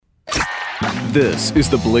This is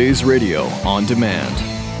the Blaze Radio on demand.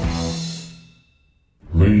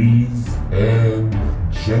 Ladies and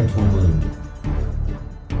gentlemen,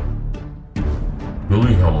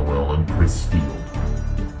 Billy Hallowell and Chris Field,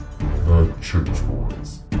 the Church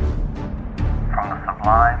Boys. From the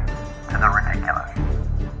sublime to the ridiculous,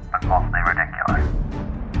 but mostly ridiculous.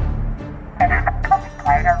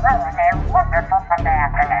 Played a wonderful Sunday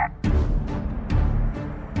afternoon.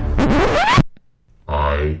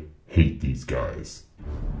 I hate these guys.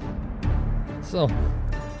 So,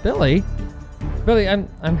 Billy,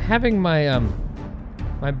 I'm having my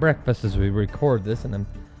my breakfast as we record this, and I'm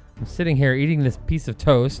sitting here eating this piece of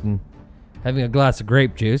toast and having a glass of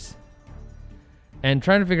grape juice, and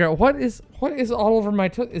trying to figure out what is all over my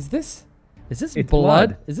toast. Is this It's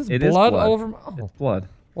blood? Is this It blood is all over my? Oh. It's blood.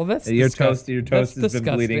 Well, that's Your disgusting. toast That's has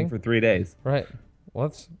been bleeding for 3 days. Right.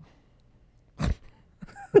 What's?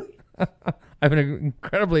 I have an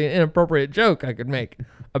incredibly inappropriate joke I could make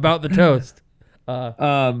about the toast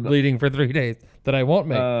bleeding for 3 days that I won't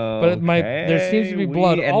make. But there seems to be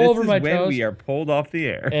blood all over my toast. We are pulled off the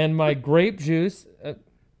air. And my grape juice,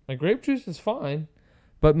 is fine,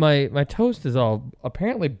 but my toast is all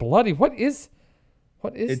apparently bloody. What is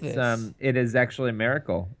this? It is actually a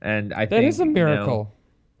miracle, and I think That is a miracle.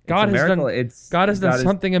 God has done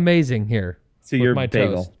something amazing here. So with your my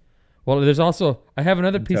bagel. toast. Well, there's also I have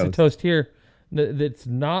another piece of toast. toast here that's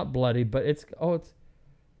not bloody, but is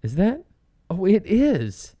that? Oh, it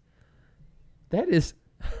is. That is.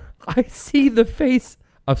 I see the face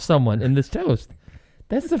of someone in this toast.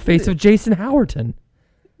 That's the face of Jason Howerton.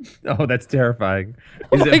 Oh, that's terrifying.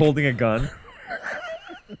 Is it holding a gun?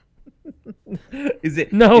 Is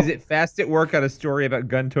it No. Is it fast at work on a story about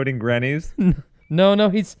gun-toting grannies? No,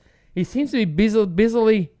 he seems to be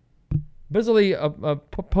busily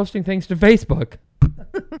posting things to Facebook.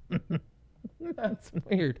 That's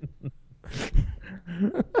weird.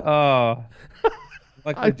 Oh,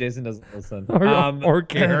 luckily Jason doesn't listen Or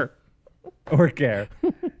care. or care.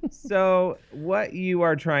 So what you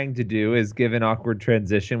are trying to do is give an awkward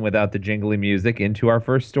transition without the jingly music into our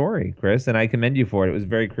first story, Chris, and I commend you for it. It was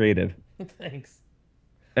very creative. Thanks.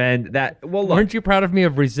 And look, Weren't you proud of me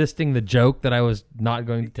of resisting the joke that I was not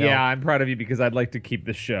going to tell? Yeah, I'm proud of you because I'd like to keep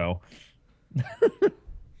the show.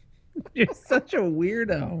 You're such a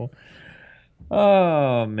weirdo.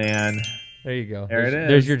 Oh man. There you go. There it is.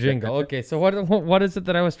 There's your jingle. Okay, so what is it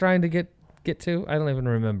that I was trying to get to? I don't even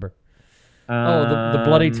remember. The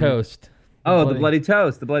bloody toast. The bloody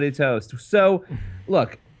toast. The bloody toast. So,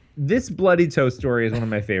 look, this bloody toast story is one of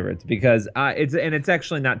my favorites because it's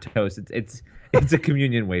actually not toast. It's a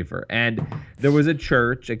communion wafer. And there was a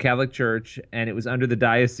church, a Catholic church, and it was under the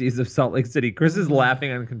Diocese of Salt Lake City. Chris is laughing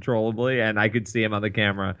uncontrollably, and I could see him on the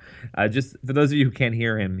camera. Just for those of you who can't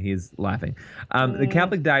hear him, he's laughing. The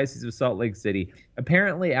Catholic Diocese of Salt Lake City,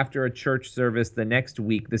 apparently after a church service the next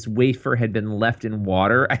week, this wafer had been left in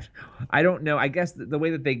water. I don't know. I guess the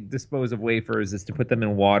way that they dispose of wafers is to put them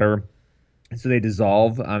in water so they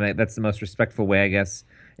dissolve. That's the most respectful way, I guess,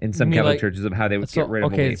 in some Catholic churches of how they would get rid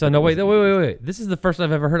of a wafer. Okay, so no, wait. This is the first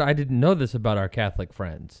I've ever heard. I didn't know this about our Catholic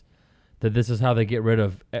friends, that this is how they get rid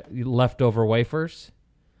of leftover wafers.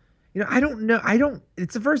 I don't know.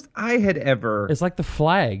 It's the first I had ever. It's like the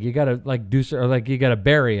flag. You gotta you gotta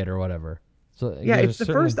bury it or whatever. So yeah, it's the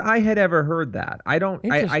first I had ever heard that. I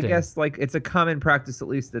Interesting. guess it's a common practice, at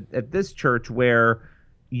least at this church, where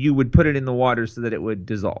you would put it in the water so that it would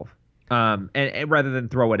dissolve. And rather than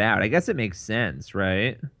throw it out. I guess it makes sense,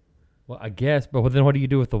 right? Well, I guess, but then what do you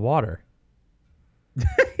do with the water? You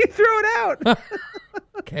throw it out.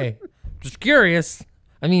 Okay, just curious.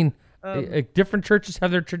 I mean, different churches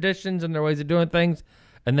have their traditions and their ways of doing things,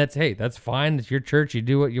 and that's fine. It's your church. You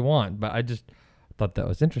do what you want. But I just thought that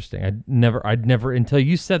was interesting. I'd never until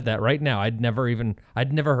you said that right now. I'd never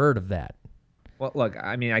heard of that. Well, look,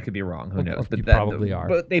 I mean, I could be wrong. Who knows? But you probably are.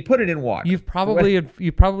 But they put it in water. You probably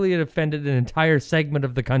had offended an entire segment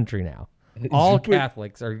of the country now. All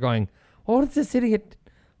Catholics are going, what is this idiot?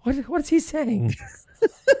 What is he saying?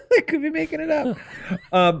 I could be making it up.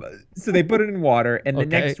 So they put it in water, and the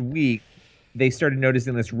next week they started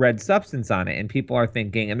noticing this red substance on it, and people are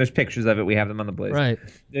thinking, and there's pictures of it. We have them on the Blaze. Right.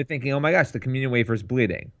 They're thinking, oh my gosh, the communion wafer's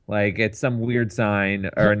bleeding. Like it's some weird sign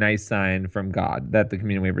or a nice sign from God that the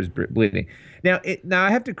communion wafer's bleeding. Now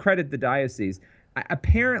I have to credit the diocese.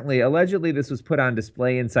 Allegedly, this was put on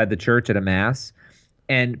display inside the church at a mass,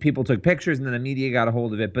 and people took pictures, and then the media got a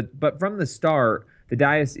hold of it. But from the start, the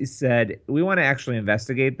diocese said, we want to actually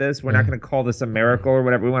investigate this. We're not going to call this a miracle or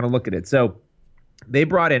whatever. We want to look at it. So they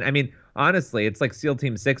brought in, honestly, it's like SEAL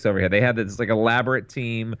Team 6 over here. They had this like elaborate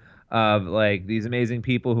team of like these amazing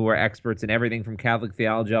people who are experts in everything from Catholic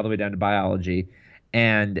theology all the way down to biology,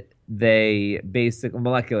 and they basic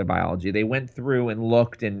molecular biology. They went through and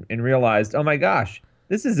looked and realized, oh my gosh,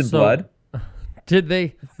 this isn't blood. Did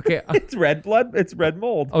they? Okay, It's red blood. It's red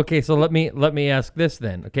mold. okay. So let me ask this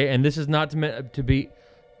then. Okay, and this is not meant to be.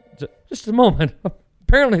 Just a moment.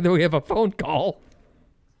 Apparently, that we have a phone call.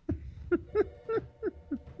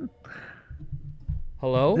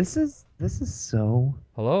 Hello. This is so.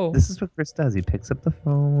 Hello. This is what Chris does. He picks up the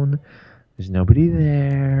phone. There's nobody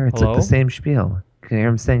there. It's Hello? like the same spiel. Can you hear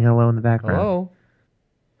him saying hello in the background? Hello.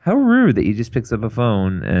 How rude that he just picks up a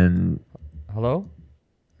phone and Hello.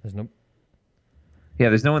 There's no. yeah,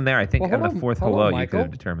 there's no one there. I think Well, on hold the on. fourth Hold on, hello you Michael. could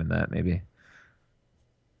have determined that maybe.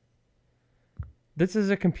 This is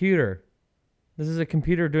a computer. This is a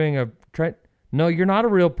computer doing a try. No, you're not a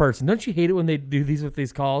real person. Don't you hate it when they do these with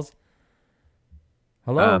these calls?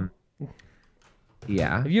 Hello.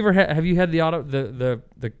 Yeah. Have you ever have you had the auto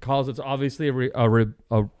the calls? It's obviously a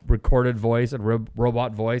recorded voice, a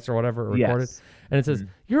robot voice or whatever recorded, Yes. and it says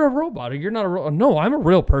you're a robot or you're not a real. No, I'm a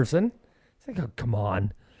real person. It's like, oh, come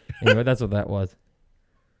on. Anyway, that's what that was.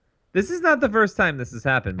 This is not the first time this has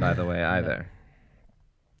happened, by the way, either.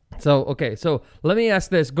 So okay, so let me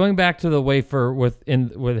ask this. Going back to the wafer with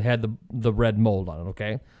had the red mold on it.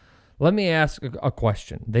 Okay, let me ask a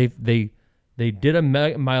question. They did a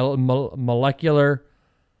molecular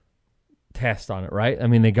test on it, right? I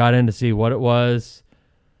mean, they got in to see what it was.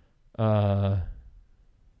 The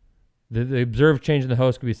observed change in the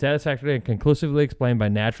host could be satisfactorily and conclusively explained by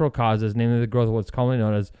natural causes, namely the growth of what's commonly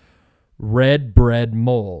known as red bread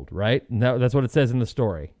mold, right? And that's what it says in the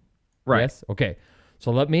story. Right. Yes? Okay.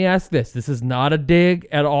 So let me ask this. This is not a dig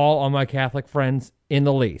at all on my Catholic friends in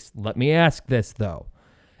the least. Let me ask this, though.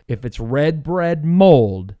 If it's red bread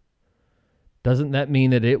mold, doesn't that mean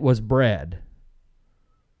that it was bread?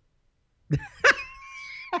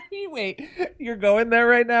 Wait, you're going there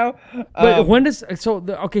right now? But when does so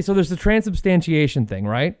there's the transubstantiation thing,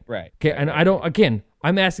 right? Right. Okay, and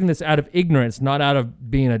I'm asking this out of ignorance, not out of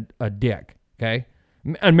being a dick. Okay,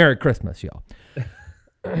 and Merry Christmas, y'all.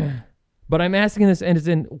 But I'm asking this,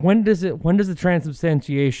 and when does the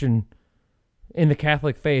transubstantiation in the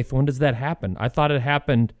Catholic faith? When does that happen? I thought it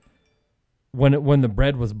happened when the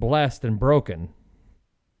bread was blessed and broken.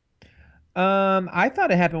 I thought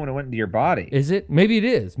it happened when it went into your body. Is it? Maybe it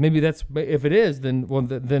is. Maybe that's if it is, then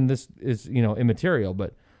then this is immaterial.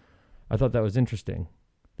 But I thought that was interesting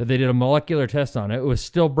that they did a molecular test on it. It was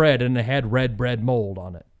still bread and it had red bread mold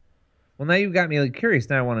on it. Well, now you've got me curious.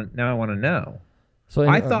 Now I want to know. So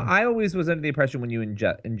I always was under the impression when you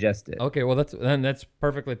ingest it. Okay, well that's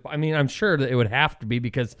perfectly. I mean, I'm sure that it would have to be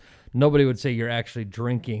because nobody would say you're actually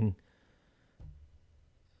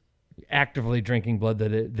actively drinking blood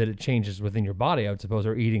that it changes within your body, I would suppose,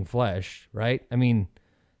 or eating flesh, right? I mean,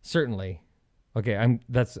 certainly. Okay, I'm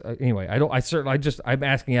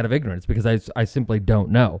asking out of ignorance because I simply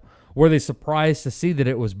don't know. Were they surprised to see that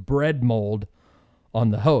it was bread mold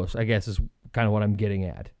on the host? I guess is kind of what I'm getting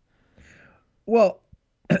at. Well,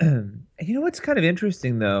 you know what's kind of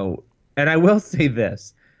interesting though, and I will say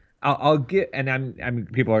this. I'll get, and I'm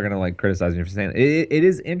people are gonna criticize me for saying it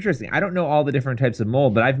is interesting. I don't know all the different types of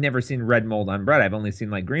mold, but I've never seen red mold on bread. I've only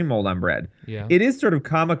seen green mold on bread. Yeah. It is sort of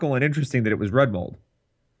comical and interesting that it was red mold.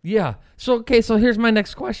 Yeah. So here's my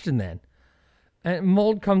next question then. And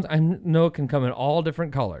mold I know it can come in all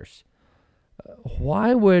different colors.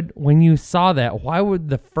 When you saw that, why would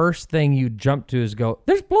the first thing you jump to is go,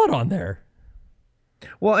 there's blood on there?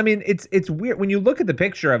 Well, I mean, it's weird when you look at the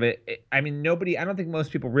picture of it. I mean, I don't think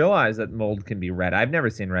most people realize that mold can be red. I've never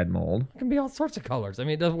seen red mold. It can be all sorts of colors. I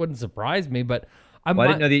mean, it wouldn't surprise me, but I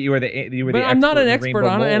didn't know that you were the. But I'm not an expert expert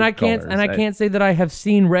on it, and I can't colors. I can't say that I have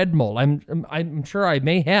seen red mold. I'm sure I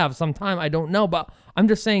may have sometime. I don't know, but I'm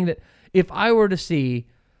just saying that if I were to see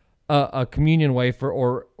a communion wafer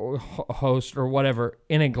or host or whatever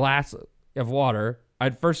in a glass of water,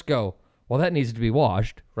 I'd first go, well, that needs to be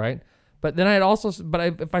washed, right? But then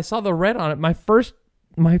if I saw the red on it, my first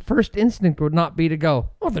instinct would not be to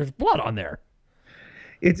go, oh, there's blood on there.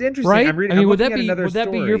 It's interesting. Right? Would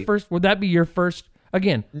that be your first?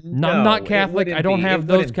 Again, No, I'm not it Catholic. wouldn't I don't be. have It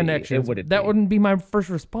those wouldn't be. connections. It wouldn't That be. wouldn't be my first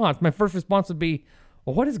response. My first response would be,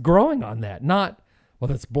 well, what is growing on that? Not, well,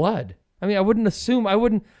 that's blood. I mean, I wouldn't assume. I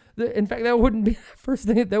wouldn't. In fact, that wouldn't be the first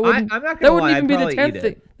thing. That wouldn't. I'm not that gonna wouldn't lie, even I'd be the probably 10th eat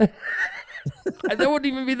thing. That wouldn't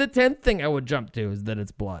even be the 10th thing I would jump to is that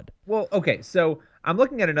it's blood. Well, okay, so I'm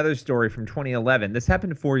looking at another story from 2011. This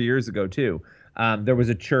happened 4 years ago too. There was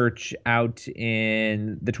a church out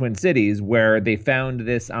in the Twin Cities where they found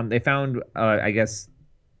this. They found, I guess,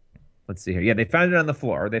 let's see here. Yeah, they found it on the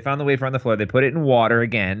floor. They found the wafer on the floor. They put it in water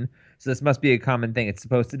again, So this must be a common thing. It's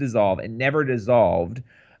supposed to dissolve. It never dissolved.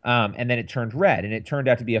 And then it turned red, and it turned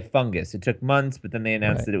out to be a fungus. It took months, but then they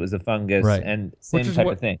announced that it was a fungus, and same type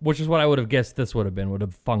of thing. Which is what I would have guessed this would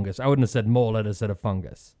have fungus. I wouldn't have said mold, I'd have said a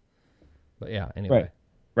fungus. But yeah, anyway.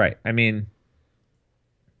 Right. I mean,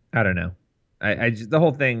 I don't know. I just, the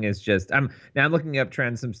whole thing is just, I'm looking up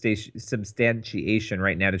transubstantiation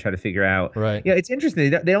right now to try to figure out. Right. Yeah, it's interesting.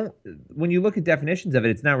 They don't, when you look at definitions of it,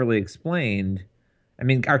 it's not really explained. I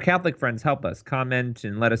mean, our Catholic friends help us comment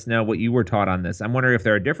and let us know what you were taught on this. I'm wondering if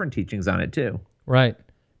there are different teachings on it too. Right.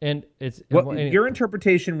 And it's your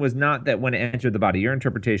interpretation was not that when it entered the body. Your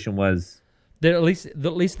interpretation was that at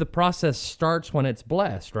least the process starts when it's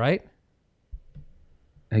blessed, right?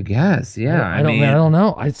 I guess, yeah. I don't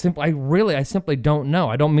know. I simply don't know.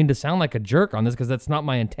 I don't mean to sound like a jerk on this because that's not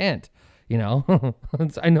my intent. You know,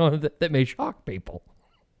 I know that may shock people.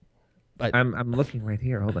 But I'm looking right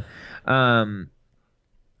here. Hold on.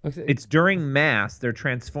 It's during Mass. They're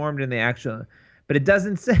transformed in the actual, but it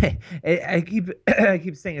doesn't say. I keep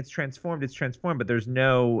saying it's transformed. It's transformed, but there's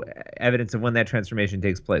no evidence of when that transformation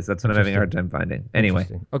takes place. That's what I'm having a hard time finding. Anyway,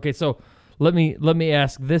 okay. So let me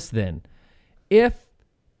ask this then: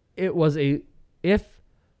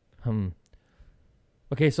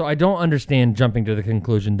 okay, so I don't understand jumping to the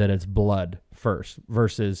conclusion that it's blood first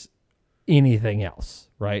versus anything else,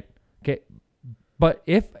 right? Okay, but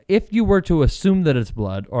if you were to assume that it's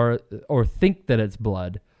blood or think that it's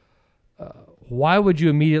blood, why would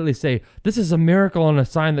you immediately say this is a miracle and a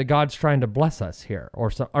sign that God's trying to bless us here,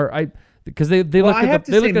 because they look at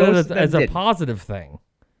it as a positive thing.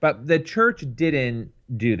 But the church didn't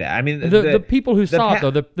do that. I mean, the people who saw it,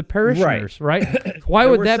 though, the parishioners, right? Why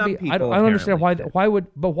would that be? I don't understand why.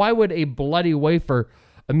 Why would a bloody wafer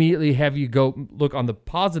immediately have you go look on the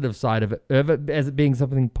positive side of it as it being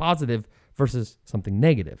something positive versus something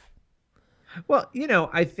negative? Well,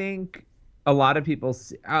 I think a lot of people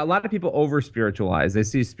over spiritualize. They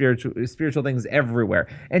see spiritual things everywhere.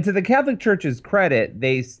 And to the Catholic Church's credit,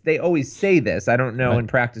 they always say this. I don't know in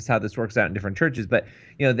practice how this works out in different churches, but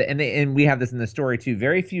and we have this in the story too.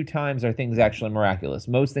 Very few times are things actually miraculous.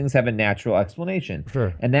 Most things have a natural explanation.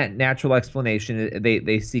 Sure. And that natural explanation,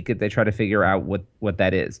 they seek it. They try to figure out what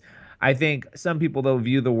that is. I think some people, though,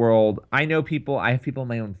 view the world. I have people in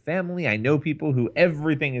my own family. I know people who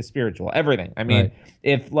everything is spiritual. Everything. I mean,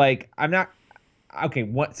 if somebody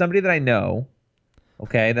that I know,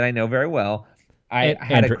 that I know very well, I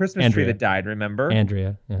had a Christmas tree that died, remember?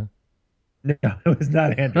 Andrea, yeah. No, it was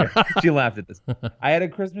not Andrea. She laughed at this. I had a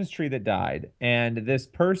Christmas tree that died, and this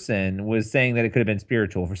person was saying that it could have been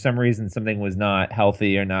spiritual. For some reason, something was not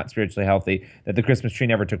healthy or not spiritually healthy, that the Christmas tree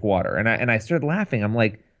never took water. And I started laughing. I'm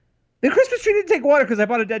like, the Christmas tree didn't take water because I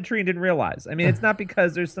bought a dead tree and didn't realize. I mean, it's not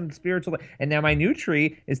because there's some spiritual... And now my new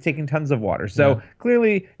tree is taking tons of water. So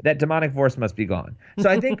clearly that demonic force must be gone. So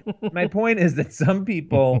I think my point is that some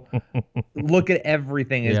people look at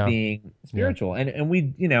everything as being spiritual. And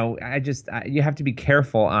we, you have to be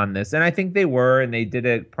careful on this. And I think they were, and they did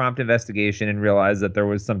a prompt investigation and realized that there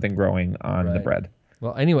was something growing on the bread.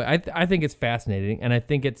 Well, anyway, I think it's fascinating. And I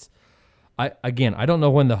think it's... I don't know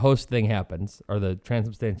when the host thing happens or the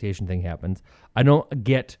transubstantiation thing happens. I don't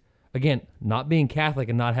get, again, not being Catholic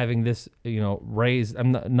and not having this, raised,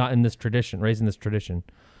 I'm not in this tradition, raised in this tradition,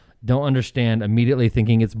 don't understand immediately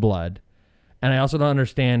thinking it's blood. And I also don't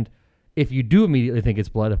understand, if you do immediately think it's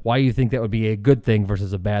blood, why you think that would be a good thing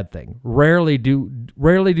versus a bad thing. Rarely do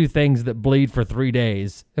things that bleed for 3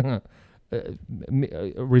 days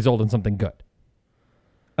result in something good.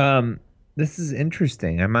 This is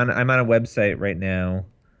interesting. I'm on a website right now,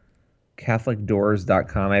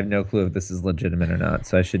 CatholicDoors.com. I have no clue if this is legitimate or not,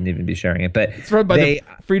 so I shouldn't even be sharing it. But it's run by the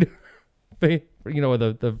Freedom, the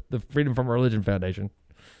Freedom from Religion Foundation.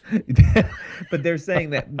 But they're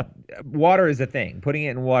saying that water is a thing. Putting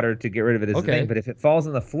it in water to get rid of it is a thing. But if it falls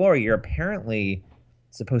on the floor, you're apparently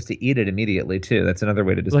supposed to eat it immediately too. That's another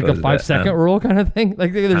way to dispose of it. Like a 5-second rule kind of thing.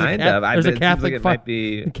 Like there's a Catholic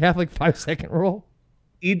Catholic 5-second rule.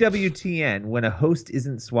 EWTN, when a host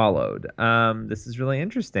isn't swallowed. This is really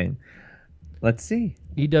interesting. Let's see.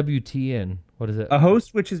 EWTN. What is it? A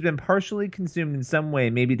host which has been partially consumed in some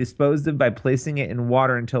way may be disposed of by placing it in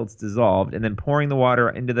water until it's dissolved, and then pouring the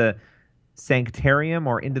water into the sanctarium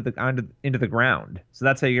or into the ground. So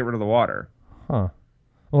that's how you get rid of the water. Huh.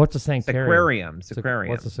 Well, what's a sanctarium? Sequarium.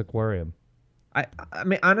 What's a sequarium? I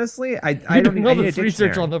mean, honestly, I don't know this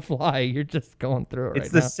research on the fly. You're just going through it right now.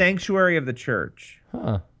 It's the sanctuary of the church.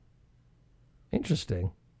 Huh.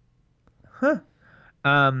 Interesting. Huh.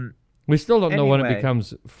 We still don't know when it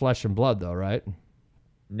becomes flesh and blood, though, right?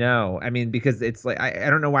 No. I mean, because it's like, I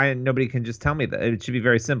don't know why nobody can just tell me that. It should be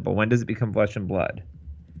very simple. When does it become flesh and blood?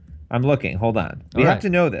 I'm looking. Hold on. We All have right. to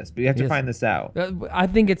know this. We have to Yes. find this out. I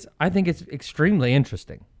think it's extremely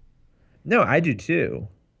interesting. No, I do too.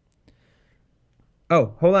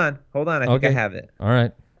 Oh, hold on. I think I Okay. have it. All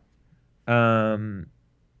right. Um,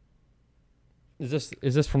 Is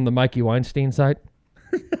this from the Mikey Weinstein site?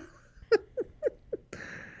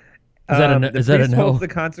 Is that the is that a priest no? holds the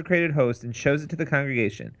consecrated host and shows it to the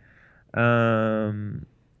congregation.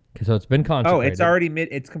 So it's been consecrated. It's already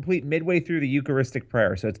it's complete midway through the Eucharistic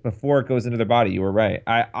prayer, so it's before it goes into their body. You were right.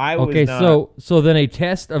 I was Okay, not. so then a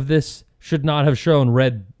test of this should not have shown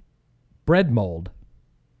red bread mold.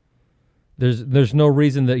 There's no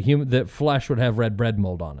reason that flesh would have red bread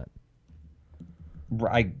mold on it.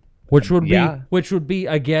 Which would be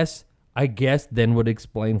I guess then would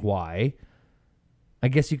explain why. I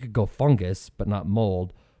guess you could go fungus, but not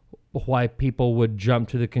mold. Why people would jump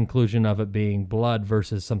to the conclusion of it being blood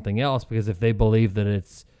versus something else, because if they believe that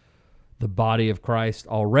it's the body of Christ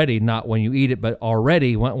already, not when you eat it, but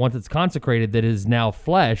already once it's consecrated, that is now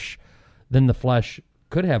flesh, then the flesh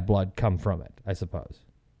could have blood come from it, I suppose.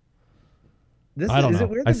 I don't Is know. it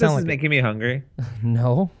weird I that this sound is like making me hungry?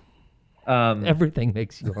 No. Everything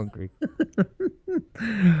makes you hungry.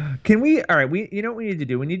 Can we? All right. You know what we need to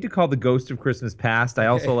do? We need to call the ghost of Christmas past. I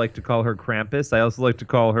also like to call her Krampus. I also like to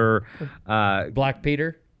call her. Black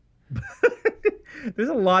Peter? There's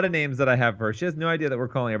a lot of names that I have for her. She has no idea that we're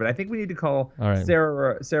calling her, but I think we need to call All right.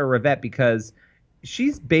 Sarah Rivette because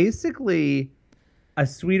she's basically a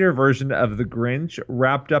sweeter version of the Grinch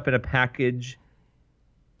wrapped up in a package.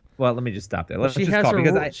 Well, let me just stop there. Let's She just has call her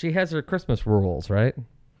because she has her Christmas rules, right?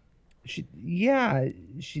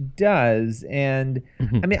 she does, and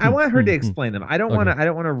I mean I want her to explain them. I don't want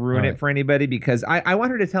to ruin it for anybody because I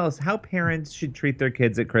want her to tell us how parents should treat their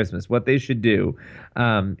kids at Christmas, what they should do,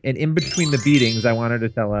 and in between the beatings, I want her to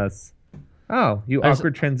tell us. Oh, you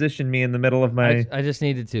awkward transitioned me in the middle of my. I just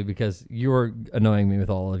needed to because you were annoying me with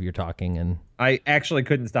all of your talking, and I actually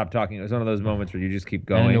couldn't stop talking. It was one of those moments where you just keep I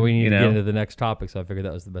going. know we need you to know? get into the next topic, so I figured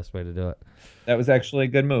that was the best way to do it. That was actually a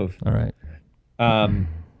good move. All right.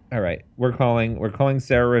 All right, we're calling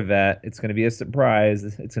Sarah Rivette. It's going to be a surprise.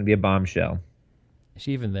 It's going to be a bombshell. Is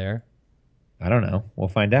she even there? I don't know. We'll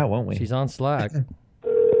find out, won't we? She's on Slack.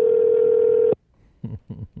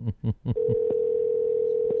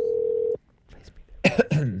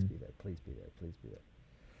 Please be there. Please be there. Please be there.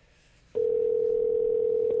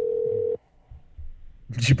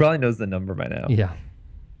 She probably knows the number by now. Yeah.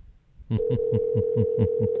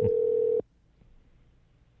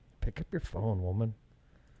 Pick up your phone, woman.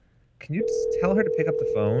 Can you just tell her to pick up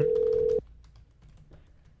the phone?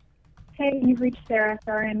 Hey, you've reached Sarah.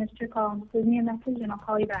 Sorry I missed your call. Leave me a message and I'll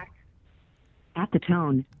call you back. At the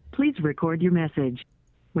tone, please record your message.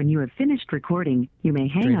 When you have finished recording, you may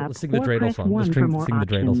hang up Let's sing the or dreidel press song. 1 Let's for more sing the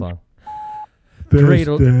dreidel options. song.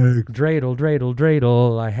 Dreidel, dreidel, dreidel,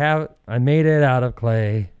 dreidel. I made it out of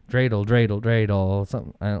clay. Dreidel, dreidel, dreidel.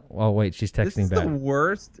 Something. Oh wait, she's This texting is back. the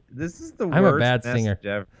worst. This is the worst. I'm a bad singer. message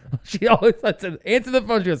ever. She always lets it answer the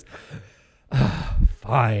phone. She goes,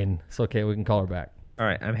 "Fine, it's okay. We can call her back." All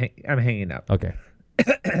right, I'm hanging up. Okay.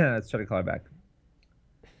 Let's try to call her back.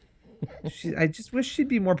 I just wish she'd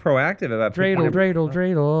be more proactive about Dreidel, picking- dreidel,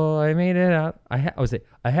 dreidel. I made it out. I would say,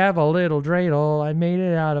 I have a little dreidel. I made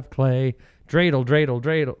it out of clay. Dreidel, dreidel,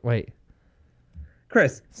 dreidel. Wait.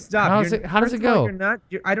 Chris, stop. How does First it of all, go? You're not.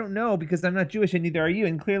 I don't know because I'm not Jewish and neither are you,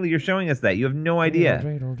 and clearly you're showing us that you have no idea.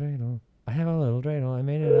 Dreidel, dreidel. I have a little dreidel. I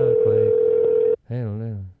made it out of clay.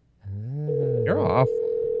 Dreidel, dreidel. You're off.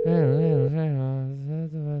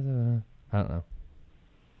 I don't know.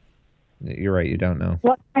 You're right. You don't know.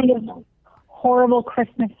 What kind of horrible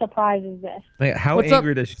Christmas surprise is this? Like, how What's up?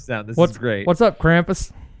 angry does she sound? This is great. What's up,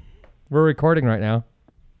 Krampus? We're recording right now.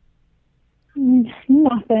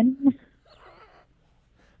 Nothing.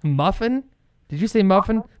 Muffin? Did you say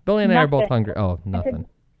muffin? Billy and I are both Nothing. hungry. Oh, nothing.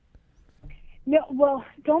 No, well,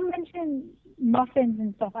 don't mention muffins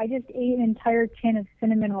and stuff. I just ate an entire tin of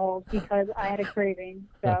cinnamon rolls because I had a craving.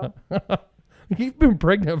 So You've been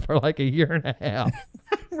pregnant for like a year and a half.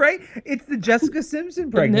 Right? It's the Jessica Simpson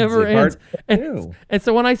It pregnancy. never ends. part two. And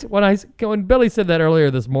so when Billy said that earlier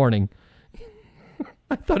this morning,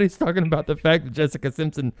 I thought he was talking about the fact that Jessica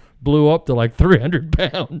Simpson blew up to like 300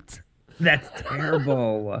 pounds. That's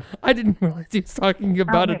terrible. I didn't realize he was talking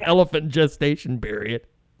about an elephant gestation period.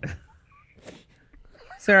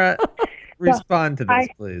 Sarah, respond to this, I-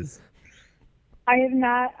 please. I have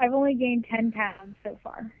not. I've only gained 10 pounds so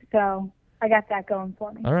far. So I got that going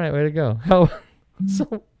for me. All right, way to go. How?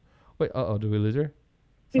 So, wait. Do we lose her?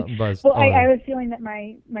 Something buzzed. Well, Oh, I was feeling that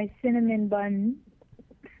my cinnamon bun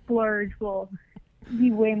splurge will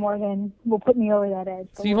be way more than will put me over that edge.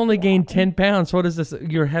 So you've only gained 10 pounds. What is this?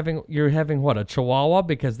 You're having what, a Chihuahua?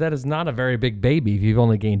 Because that is not a very big baby if you've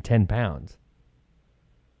only gained 10 pounds.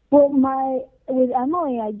 Well, with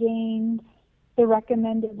Emily, I gained the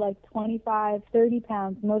recommended 25, 30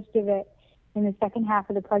 pounds, most of it in the second half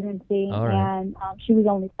of the pregnancy. All right. And she was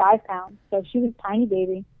only 5 pounds, so she was a tiny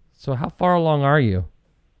baby. So how far along are you?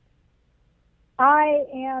 I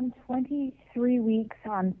am 23 weeks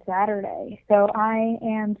on Saturday, so I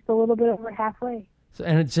am just a little bit over halfway. So,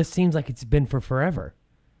 and it just seems like it's been for forever.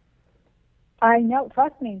 I know,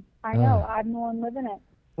 trust me. I know. I'm the one living it.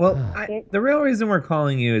 Well, the real reason we're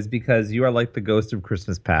calling you is because you are like the ghost of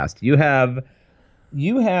Christmas past. You have a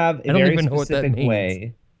very even know what that specific means.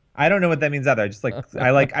 way. I don't know what that means either.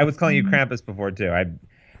 I was calling you Krampus before too.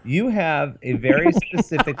 You have a very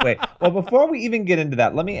specific way. Well, before we even get into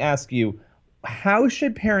that, let me ask you, how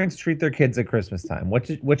should parents treat their kids at Christmas time?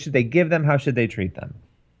 What should they give them? How should they treat them?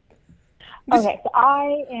 Okay, so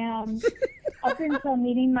I am, up until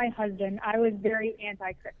meeting my husband, I was very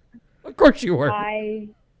anti-Christmas. Of course you were. I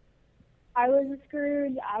was a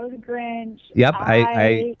Scrooge. I was a Grinch. Yep,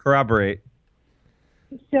 I corroborate.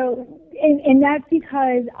 So, and that's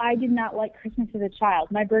because I did not like Christmas as a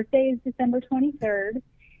child. My birthday is December 23rd,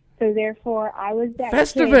 so therefore I was that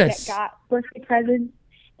kid that got birthday presents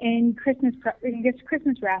and Christmas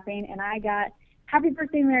wrapping, and I got Happy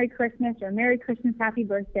Birthday, Merry Christmas, or Merry Christmas, Happy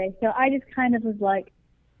Birthday. So I just kind of was like,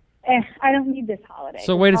 I don't need this holiday.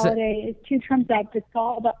 So this wait a second. holiday is too trumped up. It's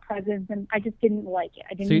all about presents, and I just didn't like it.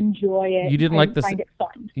 I didn't enjoy it. You didn't find it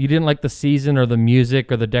fun. You didn't like the season or the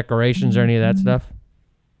music or the decorations or any of that stuff?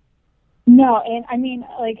 No, and I mean,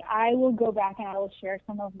 I will go back and I will share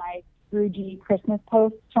some of my Scroogey Christmas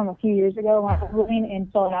posts from a few years ago when I was living in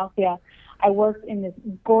Philadelphia. I worked in this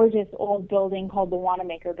gorgeous old building called the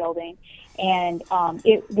Wanamaker Building, and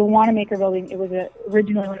the Wanamaker Building, it was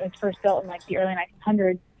originally when it was first built in the early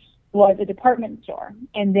 1900s, was a department store,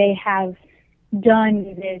 and they have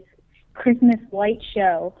done this Christmas light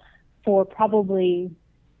show for probably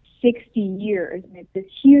 60 years, and it's this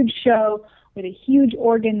huge show with a huge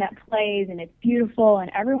organ that plays, and it's beautiful, and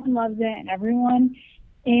everyone loves it, and everyone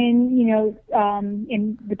in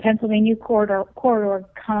the Pennsylvania corridor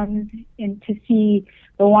comes in to see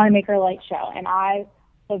the Wanamaker Light Show. And I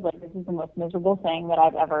was like, this is the most miserable thing that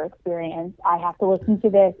I've ever experienced. I have to listen to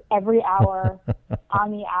this every hour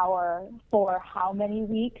on the hour for how many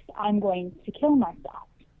weeks? I'm going to kill myself.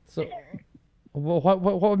 So, well,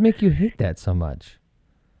 what would make you hate that so much,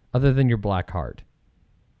 other than your black heart?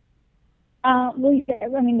 Well, yeah,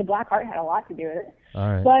 I mean, the black heart had a lot to do with it. All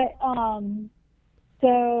right. But,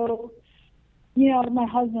 so, my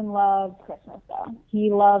husband loves Christmas, though. He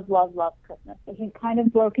loves Christmas. So he's kind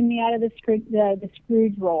of broken me out of the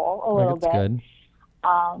Scrooge role a little bit. Good.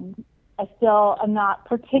 I still am not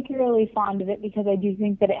particularly fond of it because I do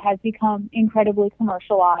think that it has become incredibly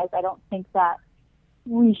commercialized. I don't think that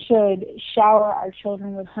we should shower our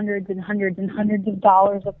children with hundreds and hundreds and hundreds of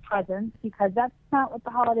dollars of presents, because that's not what the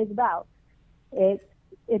holiday's about.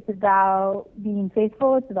 It's about being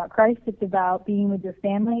faithful. It's about Christ. It's about being with your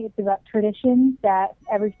family. It's about traditions that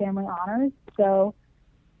every family honors. So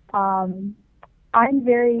I'm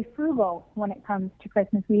very frugal when it comes to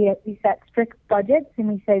Christmas. We set strict budgets, and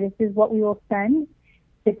we say this is what we will spend.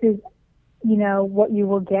 This is, what you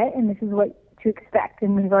will get, and this is what to expect.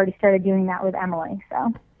 And we've already started doing that with Emily.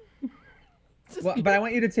 So. Well, but I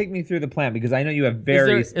want you to take me through the plan, because I know you have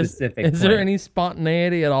very specific. Is there any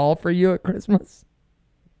spontaneity at all for you at Christmas?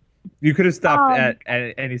 You could have stopped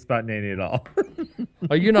at any spontaneity at all.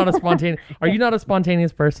 Are you not a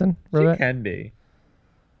spontaneous person, Rebecca? She can be.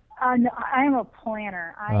 No, I am a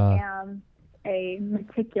planner. I am a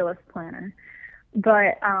meticulous planner.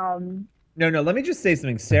 But No, let me just say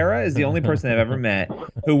something. Sarah is the only person I've ever met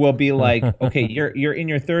who will be like, okay, you're in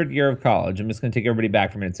your third year of college. I'm just going to take everybody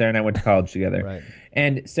back for a minute. Sarah and I went to college together. Right.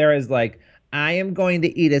 And Sarah is like, I am going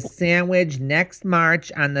to eat a sandwich next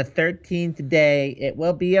March on the 13th day. It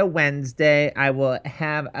will be a Wednesday. I will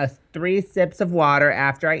have 3 sips of water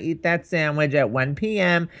after I eat that sandwich at 1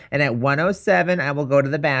 p.m. And at 1:07, I will go to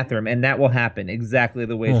the bathroom. And that will happen exactly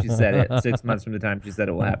the way she said it 6 months from the time she said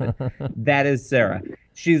it will happen. That is Sarah.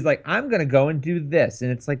 She's like, I'm going to go and do this.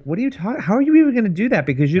 And it's like, what are you talking? How are you even going to do that?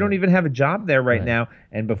 Because you don't even have a job there right now.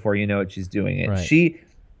 And before you know it, she's doing it. Right. She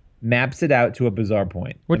maps it out to a bizarre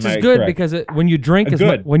point. Which is good, because when you drink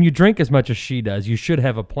as much as she does, you should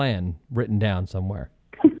have a plan written down somewhere.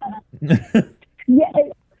 Yeah,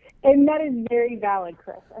 and that is very valid,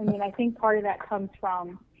 Chris. I mean, I think part of that comes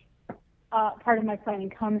from part of my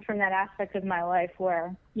planning comes from that aspect of my life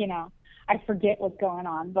where I forget what's going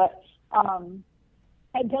on. But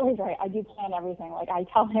Billy's right. I do plan everything. Like I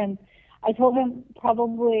told him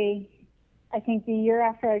probably, I think the year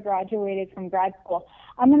after I graduated from grad school,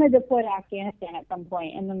 I'm going to deploy to Afghanistan at some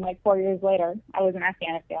point. And then like 4 years later, I was in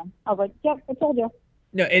Afghanistan. I was like, yep, I told you.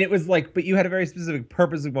 No, and it was like, but you had a very specific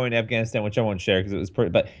purpose of going to Afghanistan, which I won't share because it was,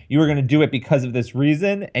 but you were going to do it because of this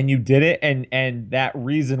reason, and you did it, and that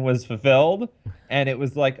reason was fulfilled, and it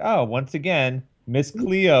was like, oh, once again, Miss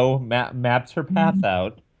Cleo maps her path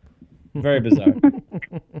out. Very bizarre.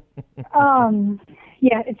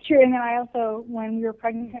 Yeah, it's true. And then I also, when we were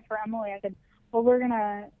pregnant for Emily, I said, well,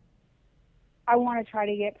 I want to try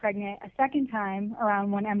to get pregnant a second time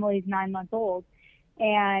around when Emily's 9 months old,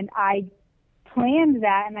 and I planned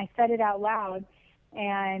that and I said it out loud,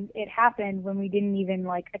 and it happened when we didn't even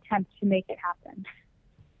like attempt to make it happen.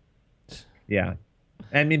 Yeah.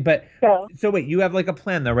 I mean, but so wait, you have like a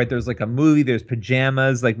plan though, right? There's like a movie, there's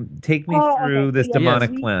pajamas, like take me through this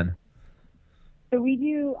demonic plan. So we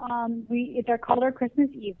do it's called our Christmas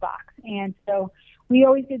Eve box. And so we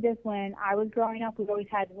always did this when I was growing up. We always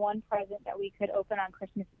had one present that we could open on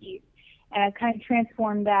Christmas Eve. And I've kind of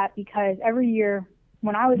transformed that because every year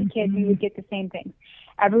when I was a kid, we would get the same things.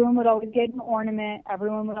 Everyone would always get an ornament.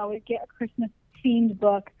 Everyone would always get a Christmas-themed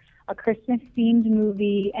book, a Christmas-themed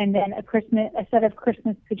movie, and then a set of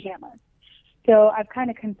Christmas pajamas. So I've kind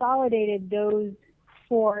of consolidated those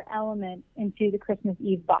 4 elements into the Christmas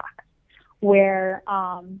Eve box, where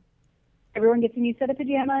everyone gets a new set of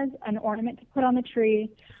pajamas, an ornament to put on the tree,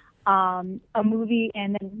 a movie,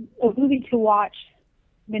 and then a movie to watch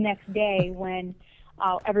the next day when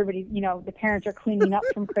everybody, the parents are cleaning up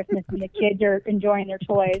from Christmas and the kids are enjoying their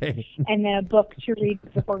toys, and then a book to read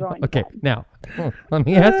before going to bed. Okay, now, let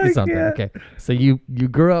me ask you something. Okay, so you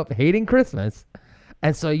grew up hating Christmas,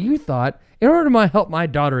 and so you thought, in order to help my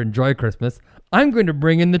daughter enjoy Christmas, I'm going to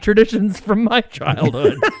bring in the traditions from my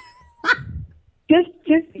childhood.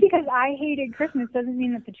 Just because I hated Christmas doesn't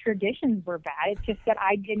mean that the traditions were bad. It's just that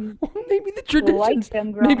I didn't maybe the traditions, like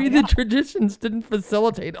them growing maybe the up. traditions didn't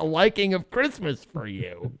facilitate a liking of Christmas for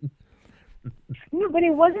you. No, but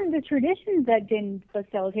it wasn't the traditions that didn't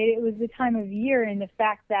facilitate it. It was the time of year and the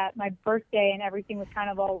fact that my birthday and everything was kind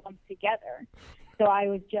of all lumped together. So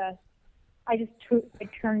I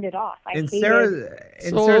turned it off.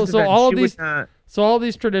 So all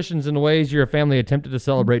these traditions and ways your family attempted to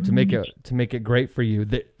celebrate to make it great for you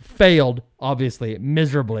that failed, obviously,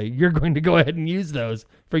 miserably. You're going to go ahead and use those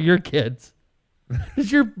for your kids.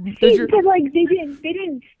 Because like they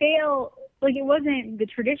didn't fail. Like it wasn't the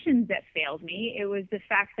traditions that failed me. It was the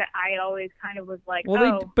fact that I always kind of was like,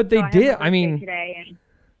 they did. I mean, today and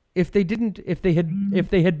if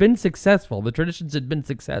they had been successful, the traditions had been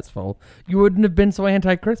successful, you wouldn't have been so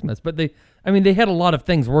anti-Christmas. But they had a lot of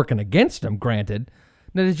things working against them, granted.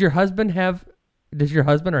 Now, does your husband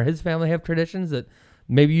or his family have traditions that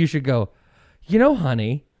maybe you should go,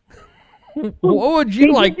 honey, what would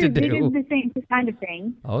you like to do? They did the same kind of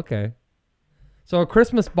thing. Okay. So a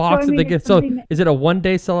Christmas box that they get, so is it a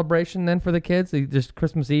one-day celebration then for the kids? Just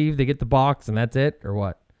Christmas Eve, they get the box and that's it, or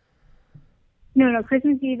what? No.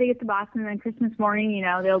 Christmas Eve they get the box, and then Christmas morning,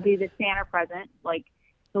 there'll be the Santa present, like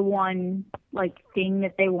the one thing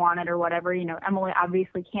that they wanted or whatever. Emily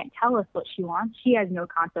obviously can't tell us what she wants. She has no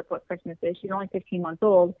concept what Christmas is. She's only 15 months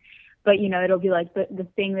old, but it'll be like the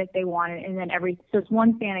thing that they wanted, and then so it's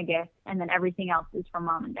one Santa gift, and then everything else is from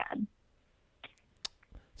mom and dad.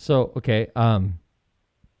 So okay,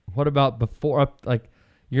 what about before? Like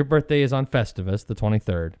your birthday is on Festivus, the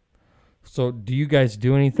 23rd. So do you guys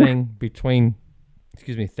do anything between,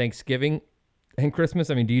 Thanksgiving and Christmas?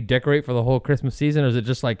 I mean, do you decorate for the whole Christmas season, or is it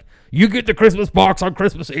just like you get the Christmas box on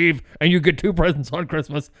Christmas Eve and you get 2 presents on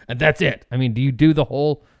Christmas and that's it? I mean, do you do the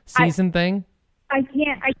whole season thing? I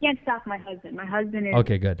can't stop my husband. My husband is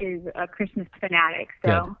is a Christmas fanatic,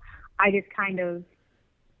 so good. I just kind of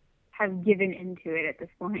have given into it at this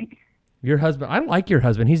point. Your husband, I like your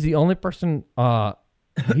husband. He's the only person.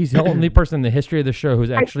 He's the only person in the history of the show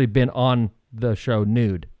who's actually been on the show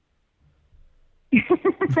nude.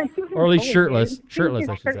 Or at least shirtless. Shirtless,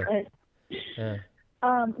 I should say. Yeah.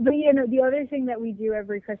 But the other thing that we do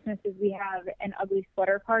every Christmas is we have an ugly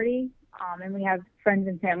sweater party, and we have friends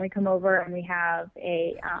and family come over, and we have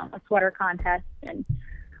a sweater contest and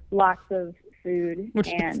lots of food. Which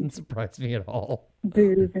and doesn't surprise me at all.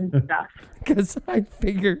 Booze and stuff. Because I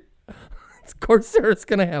figure, of course, Sarah's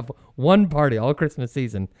going to have one party all Christmas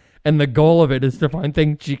season, and the goal of it is to find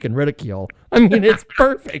things she can ridicule. I mean, it's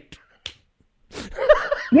perfect.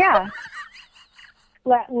 Yeah.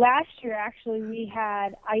 Last year, actually,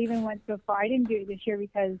 I even went so far. I didn't do it this year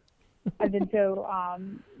because I've been so,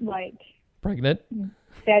 Pregnant.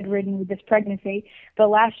 bedridden with this pregnancy. But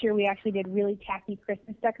last year we actually did really tacky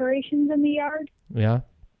Christmas decorations in the yard. Yeah.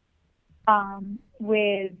 And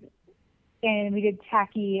we did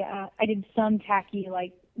tacky. I did some tacky,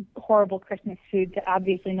 like horrible Christmas food that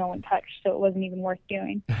obviously no one touched, so it wasn't even worth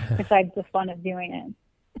doing. Besides the fun of doing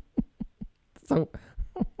it. So.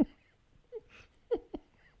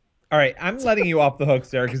 All right, I'm letting you off the hook,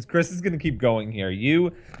 Sarah, because Chris is going to keep going here.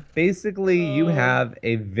 You have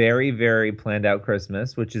a very, very planned out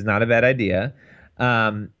Christmas, which is not a bad idea.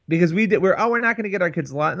 Because we're not going to get our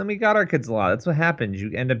kids a lot, and then we got our kids a lot. That's what happens.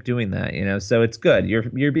 You end up doing that, So it's good.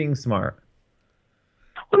 You're being smart.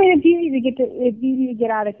 I mean, it's easy to get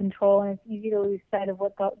out of control, and it's easy to lose sight of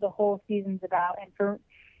what the whole season's about. And for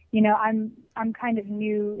I'm kind of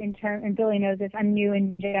new and Billy knows this, I'm new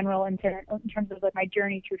in general in terms of like my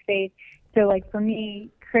journey through faith. So like for me,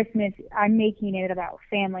 Christmas, I'm making it about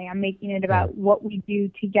family. I'm making it about what we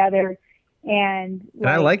do together. And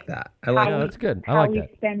I like that. That's good. I how like we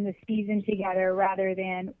that. spend the season together rather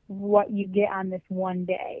than what you get on this one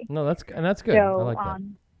day. No, that's good. So, I like that.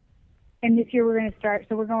 And this year we're going to start.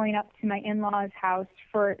 So we're going up to my in-laws' house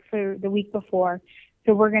for the week before.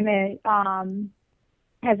 So we're going to,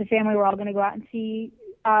 as a family, we're all going to go out and see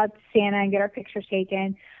Santa and get our pictures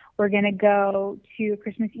taken. We're going to go to a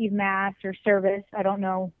Christmas Eve Mass or service. I don't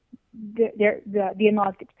know. The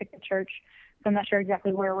in-laws get to pick the church, so I'm not sure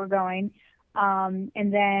exactly where we're going. And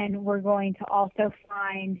then we're going to also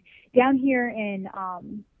find down here in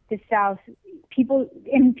the South, people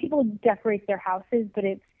decorate their houses, but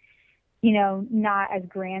it's not as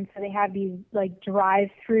grand. So they have these like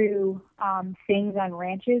drive-through things on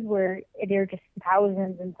ranches where they're just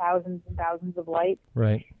thousands and thousands and thousands of lights.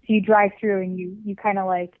 Right. So you drive through and you kind of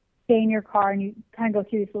like stay in your car and you kind of go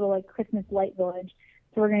through this little like Christmas light village.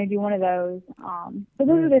 So we're going to do one of those. So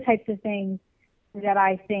those are the types of things that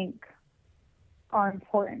I think are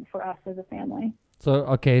important for us as a family.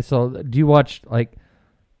 So do you watch like?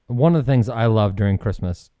 One of the things I love during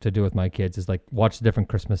Christmas to do with my kids is like watch the different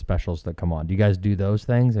Christmas specials that come on. Do you guys do those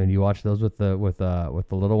things? And do you watch those with the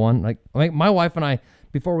little one? Like my wife and I,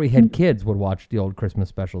 before we had kids, would watch the old Christmas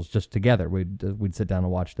specials just together. We'd sit down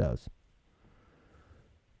and watch those.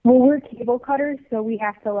 Well, we're cable cutters, so we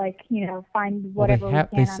have to find whatever we can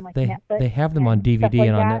on Netflix. They have them on DVD like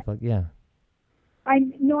and on that. Netflix. Yeah. I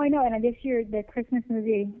know. And this year, the Christmas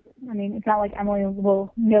movie, I mean, it's not like Emily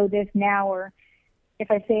will know this now, or if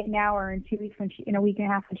I say it now or in 2 weeks in a week and a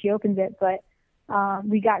half when she opens it, but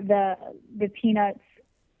we got the Peanuts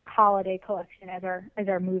holiday collection as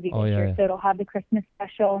our movie this year. Yeah. So it'll have the Christmas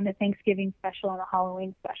special and the Thanksgiving special and the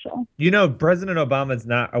Halloween special. President Obama's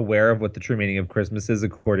not aware of what the true meaning of Christmas is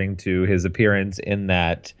according to his appearance in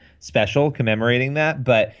that special commemorating that,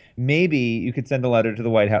 but maybe you could send a letter to the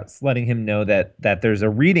White House letting him know that there's a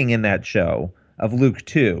reading in that show of Luke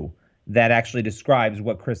 2 that actually describes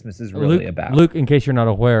what Christmas is really about. Luke, in case you're not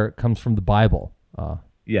aware, comes from the Bible.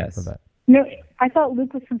 Yes. No, I thought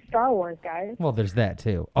Luke was from Star Wars, guys. Well, there's that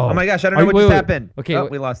too. Oh my gosh, I don't know what just happened. Okay,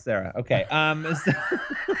 we lost Sarah. Okay.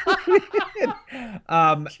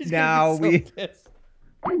 She's now gonna be so pissed.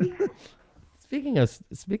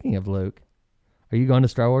 Speaking of Luke, are you going to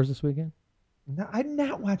Star Wars this weekend? No, I'm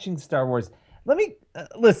not watching Star Wars. Let me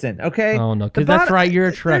listen, okay? Oh no, because that's right. You're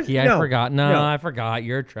a Trekkie. I forgot. No, I forgot.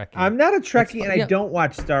 You're a Trekkie. I'm not a Trekkie, and I don't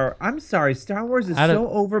watch Star. I'm sorry, Star Wars is so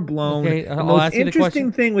overblown. Okay, the most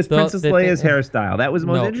interesting thing was Princess Leia's hairstyle. That was the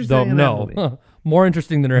most interesting in that movie. More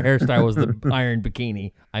interesting than her hairstyle was the iron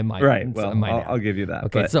bikini. I might. Right. Well, I'll give you that.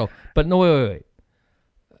 Okay. But no, wait.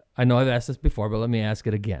 I know I've asked this before, but let me ask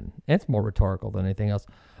it again. It's more rhetorical than anything else.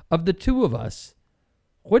 Of the two of us,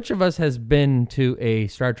 which of us has been to a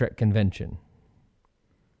Star Trek convention?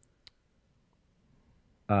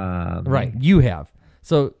 Right, you have.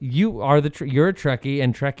 So you are you're a Trekkie,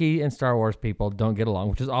 and Trekkie and Star Wars people don't get along,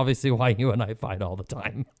 which is obviously why you and I fight all the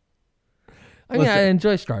time. I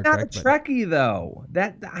enjoy Star Trek. Not a Trekkie though.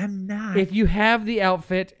 I'm not. If you have the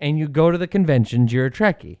outfit and you go to the conventions, you're a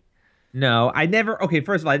Trekkie. No, I never. Okay,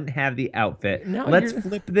 first of all, I didn't have the outfit. No, Let's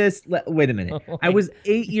flip this. Wait a minute. I was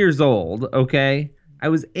 8 years old. Okay. I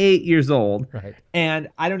was 8 years old, right? And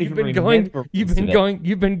I don't even remember. You've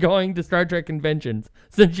been going to Star Trek conventions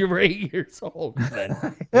since you were 8 years old. Then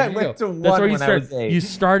I went to one when I was 8. You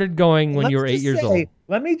started going when you were 8 years old.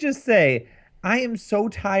 Let me just say, I am so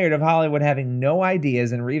tired of Hollywood having no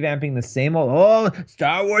ideas and revamping the same old. Oh,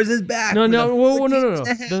 Star Wars is back. No.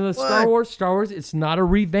 The Star Wars. It's not a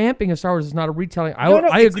revamping of Star Wars. It's not a retelling.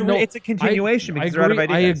 I agree. It's a continuation because they're out of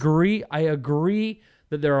ideas. I agree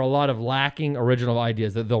that there are a lot of lacking original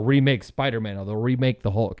ideas, that they'll remake Spider-Man or they'll remake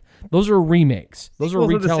the Hulk. Those are remakes. Those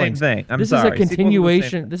Sequels are are the same retellings. thing. I'm this sorry. is a Sequels are the same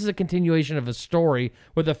continuation. thing. This is a continuation of a story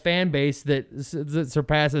with a fan base that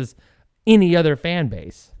surpasses any other fan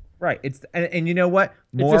base. Right. And you know what?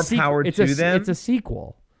 It's More a sequ- power it's to a, them. It's a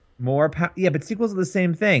sequel. More power. Yeah, but sequels are the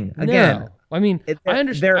same thing. Again, No. I mean, I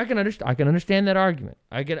understand. they're- I can understand that argument.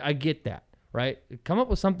 I get that. Right? Come up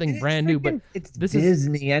with something brand new, but it's this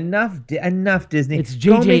Disney. Enough Disney. It's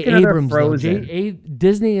Go J.J. make another Abrams. Though. Frozen.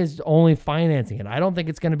 Disney is only financing it. I don't think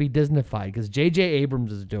it's going to be Disneyfied because J.J.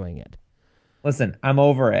 Abrams is doing it. Listen, I'm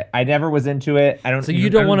over it. I never was into it. I don't. So you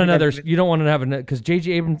don't want another. You don't want to have another because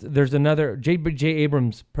J.J. Abrams. There's another J.J.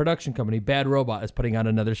 Abrams production company, Bad Robot, is putting out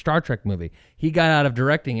another Star Trek movie. He got out of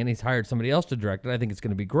directing and he's hired somebody else to direct it. I think it's going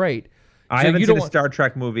to be great. I So haven't you seen don't a want- Star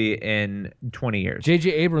Trek movie in 20 years.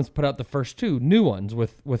 J.J. Abrams put out the first two new ones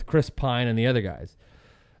with Chris Pine and the other guys.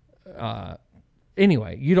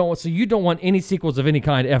 Anyway, you don't want any sequels of any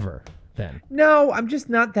kind ever. Then No, I'm just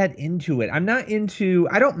not that into it. I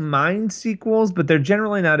don't mind sequels, but they're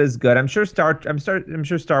generally not as good. I'm sure Star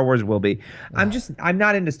Wars will be. I'm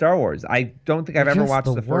not into Star Wars. I don't think I've You're ever just watched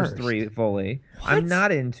the the first worst. 3 fully. I'm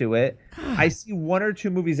not into it. I see 1 or 2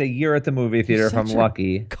 movies a year at the movie theater if I'm such a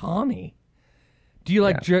lucky. commie. Do you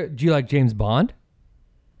like do you like James Bond?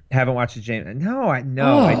 Haven't watched the James. No, I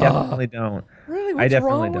definitely don't. Really? I What's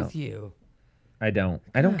definitely wrong don't. with you? I don't.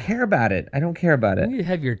 I don't care about it. I don't care about You it. need to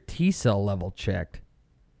have your T cell level checked.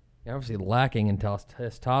 You're obviously lacking in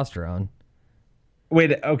testosterone.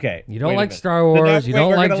 Wait, okay. You don't wait a like minute. Star Wars. You don't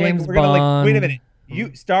we're like gonna James we're gonna Bond. wait a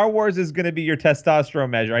minute. Star Wars is going to be your testosterone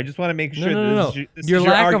measure. I just want to make sure No. this Your is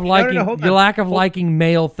lack of argument. liking, No, hold your on. lack of liking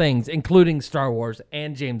male things, including Star Wars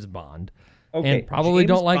and James Bond, Okay, and probably James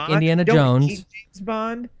don't like Bond? Indiana I don't Jones. hate James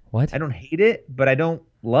Bond. What? I don't hate it, but I don't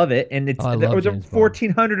love it. And it's Oh, I there love was James Bond.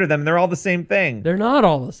 1,400 of them. They're all the same thing. They're not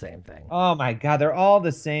all the same thing. Oh my god, they're all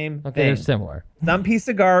the same Okay, they're thing. similar. Some piece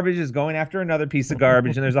of garbage is going after another piece of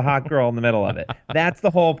garbage, and there's a hot girl in the middle of it. That's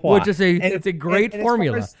the whole plot. Which is it's a great and as far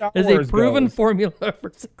formula. as Star It's a Wars proven goes- formula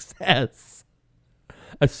for success.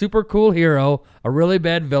 A super cool hero, a really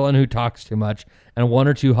bad villain who talks too much, and 1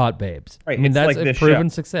 or 2 hot babes. Right, I mean, it's that's like a this proven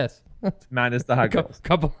show. success. minus the hot girls.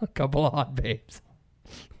 couple of hot babes.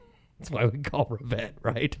 That's why we call Revette,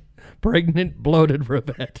 right? Pregnant, bloated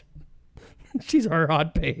Revette. She's our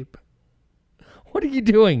hot babe. What are you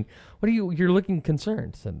doing? You're looking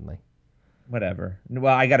concerned suddenly. Whatever.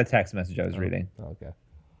 Well, I got a text message I was reading. Okay.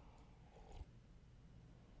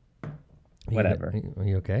 Whatever. Are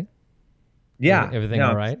you okay? Yeah. Everything no,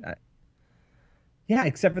 all right? Yeah,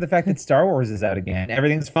 except for the fact that Star Wars is out again.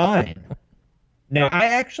 Everything's fine. No,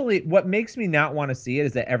 what makes me not want to see it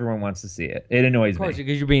is that everyone wants to see it. It annoys Of course, me.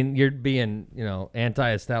 because you're being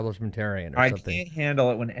anti-establishmentarian or I something. can't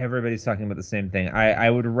handle it when everybody's talking about the same thing. I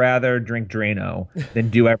would rather drink Drano than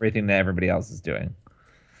do everything that everybody else is doing.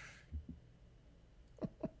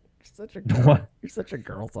 You're such a girl. You're such a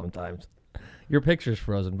girl sometimes. Your picture's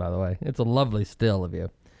frozen, by the way. It's a lovely still of you.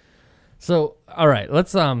 So, all right,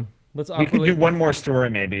 let's We could awkwardly do one more story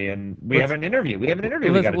maybe, and we have an interview. We have an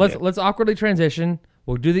interview. let's awkwardly transition.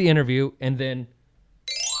 We'll do the interview, and then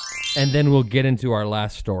we'll get into our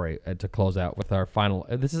last story to close out with our final.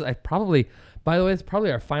 This is by the way, it's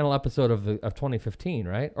probably our final episode of 2015,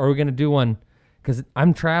 right? Or are we gonna do one? Because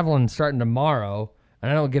I'm traveling starting tomorrow, and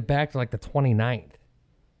I don't get back to like the 29th.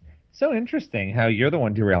 So interesting how you're the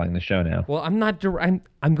one derailing the show now. Well, I'm not.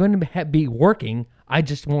 I'm going to be working. I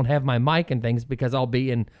just won't have my mic and things because I'll be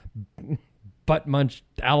in Butt Munch,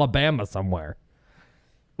 Alabama somewhere.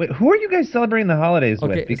 Wait, who are you guys celebrating the holidays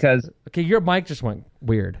with? Because your mic just went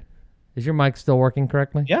weird. Is your mic still working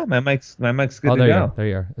correctly? yeah, my mic's good Oh, to there you go. are. There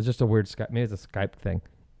you are. It's just a weird Skype. Maybe it's a Skype thing.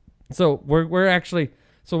 So we're actually.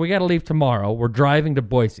 So we got to leave tomorrow. We're driving to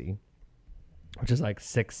Boise, which is like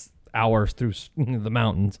 6 hours through the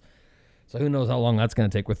mountains. So who knows how long that's going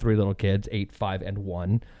to take with 3 little kids, 8, 5, and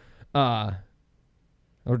 1.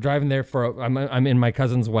 We're driving there I'm in my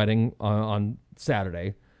cousin's wedding on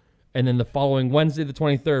Saturday. And then the following Wednesday, the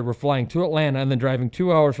 23rd, we're flying to Atlanta and then driving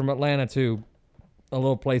 2 hours from Atlanta to a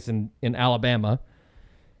little place in Alabama.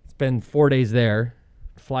 Spend 4 days there.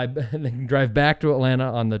 And then drive back to Atlanta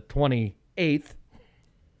on the 28th.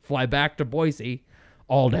 Fly back to Boise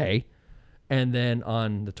all day. And then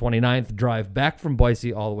on the 29th, drive back from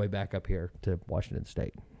Boise all the way back up here to Washington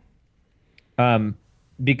State.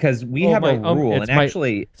 Because we have a rule, and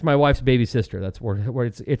actually, it's my wife's baby sister. That's where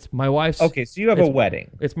it's my wife's. okay. So you have a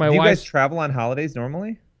wedding. It's my do you wife's. guys travel on holidays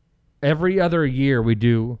normally? Every other year we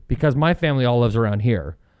do, because my family all lives around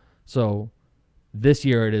here. So this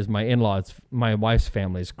year it is my in-laws, my wife's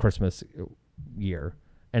family's Christmas year.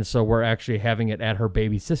 And so we're actually having it at her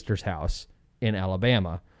baby sister's house in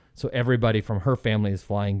Alabama. So everybody from her family is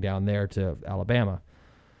flying down there to Alabama.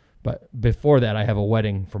 But before that, I have a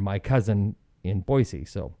wedding for my cousin in Boise.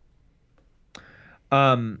 So,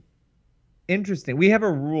 interesting. We have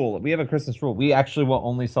a rule. We have a Christmas rule. We actually will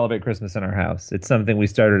only celebrate Christmas in our house. It's something we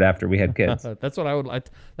started after we had kids. that's what I would like.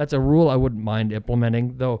 That's a rule I wouldn't mind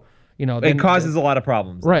implementing, though. You know, it causes a lot of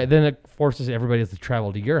problems. Right. Then it forces everybody to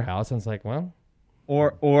travel to your house, and it's like, well.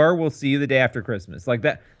 Or we'll see you the day after Christmas, like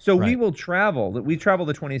that. So Right. we will travel. We travel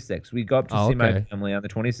the 26th. We go up to see my family on the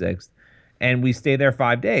 26th, and we stay there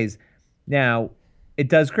 5 days. Now, it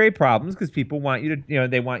does create problems because people want you to,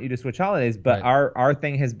 they want you to switch holidays. But Right. our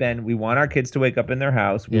thing has been, we want our kids to wake up in their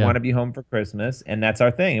house. We Yeah. want to be home for Christmas, and that's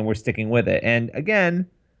our thing, and we're sticking with it. And again,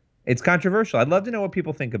 it's controversial. I'd love to know what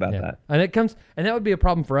people think about that. And that would be a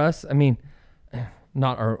problem for us. I mean,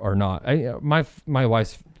 not or not. My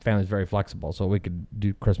wife's family is very flexible, so we could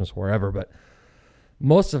do Christmas wherever. But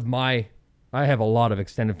I have a lot of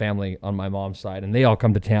extended family on my mom's side, and they all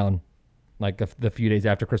come to town like the few days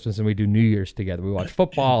after Christmas, and we do New Year's together. We watch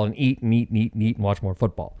football and eat and watch more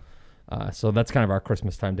football. So that's kind of our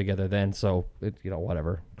Christmas time together then. So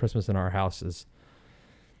whatever. Christmas in our house is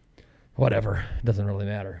whatever. It doesn't really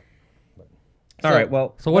matter. All right.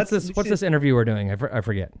 Well, so what's this interview we're doing? I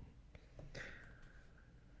forget.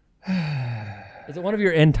 Is it one of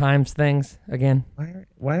your end times things again?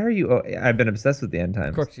 Why are you? Oh, I've been obsessed with the end times.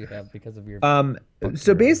 Of course you have, because of your.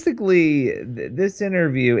 So basically, this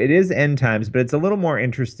interview, it is end times, but it's a little more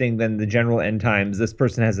interesting than the general end times. This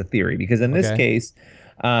person has a theory, because in this case,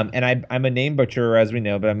 and I'm a name butcher, as we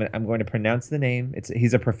know, but I'm going to pronounce the name.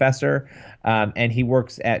 He's a professor, and he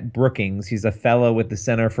works at Brookings. He's a fellow with the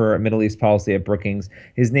Center for Middle East Policy at Brookings.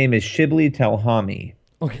 His name is Shibli Telhami.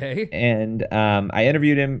 Okay. And I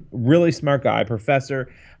interviewed him. Really smart guy,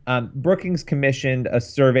 professor. Brookings commissioned a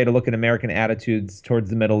survey to look at American attitudes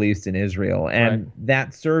towards the Middle East and Israel. And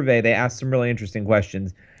that survey, they asked some really interesting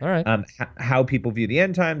questions. All right. How people view the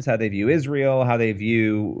end times, how they view Israel, how they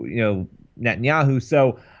view, Netanyahu.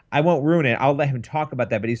 So I won't ruin it. I'll let him talk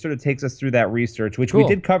about that. But he sort of takes us through that research, which we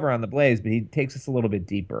did cover on The Blaze, but he takes us a little bit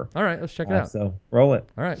deeper. All right. Let's check it out. So roll it.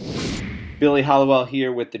 All right. Billy Hollowell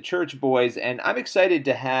here with the Church Boys, and I'm excited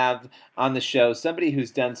to have on the show somebody who's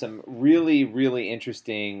done some really, really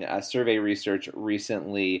interesting survey research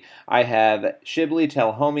recently. I have Shibli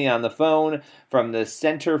Telhami on the phone from the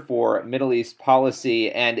Center for Middle East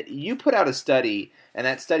Policy, and you put out a study, and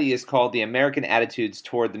that study is called The American Attitudes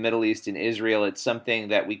Toward the Middle East and Israel. It's something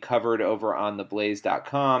that we covered over on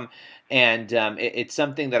theblaze.com. And it's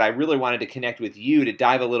something that I really wanted to connect with you to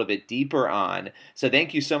dive a little bit deeper on. So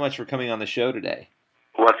thank you so much for coming on the show today.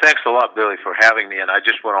 Well, thanks a lot, Billy, for having me. And I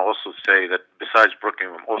just want to also say that besides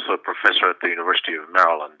Brookings, I'm also a professor at the University of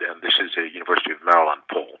Maryland, and this is a University of Maryland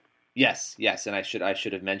poll. Yes, and I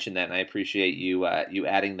should have mentioned that, and I appreciate you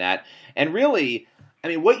adding that. And really, I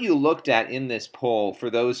mean, what you looked at in this poll, for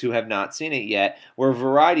those who have not seen it yet, were a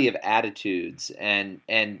variety of attitudes. And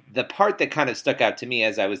the part that kind of stuck out to me,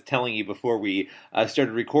 as I was telling you before we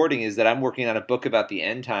started recording, is that I'm working on a book about the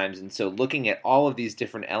end times. And so looking at all of these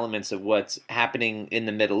different elements of what's happening in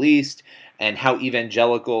the Middle East and how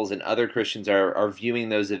evangelicals and other Christians are viewing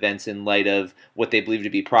those events in light of what they believe to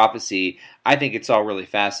be prophecy, I think it's all really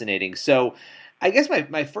fascinating. So I guess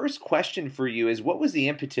my first question for you is, what was the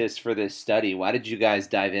impetus for this study? Why did you guys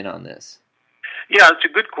dive in on this? Yeah, it's a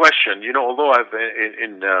good question. Although I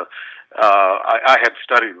had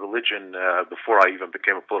studied religion before I even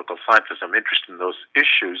became a political scientist, I'm interested in those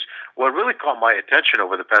issues. What really caught my attention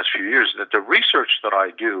over the past few years is that the research that I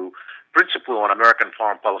do, principally on American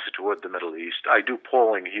foreign policy toward the Middle East. I do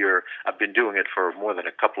polling here. I've been doing it for more than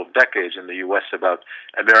a couple of decades in the U.S. about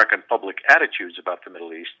American public attitudes about the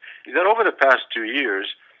Middle East. Is that over the past 2 years,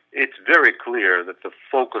 it's very clear that the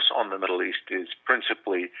focus on the Middle East is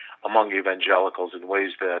principally among evangelicals in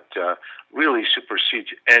ways that really supersedes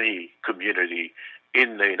any community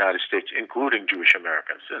in the United States, including Jewish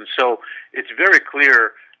Americans. And so it's very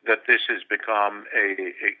clear that this has become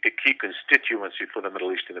a key constituency for the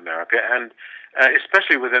Middle East in America, and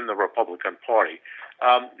especially within the Republican Party.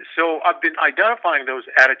 So I've been identifying those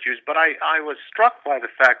attitudes, but I was struck by the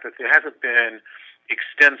fact that there hasn't been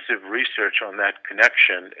extensive research on that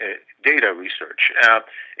connection, data research.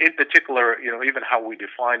 In particular, even how we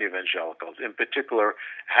define evangelicals. In particular,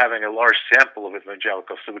 having a large sample of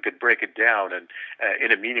evangelicals so we could break it down and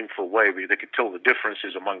in a meaningful way, they could tell the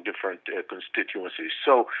differences among different constituencies.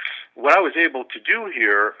 So what I was able to do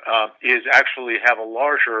here is actually have a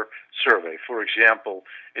larger survey. For example,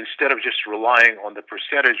 instead of just relying on the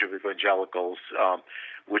percentage of evangelicals,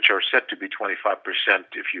 which are said to be 25%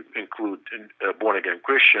 if you include born-again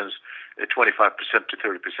Christians, 25% to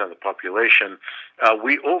 30% of the population.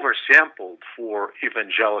 We oversampled for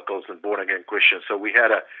evangelicals and born-again Christians. So we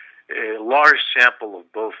had a large sample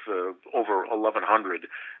of both, over 1,100,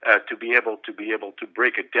 to be able to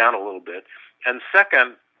break it down a little bit. And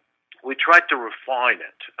second, we tried to refine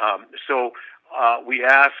it. So we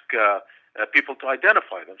ask people to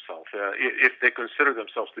identify themselves, if they consider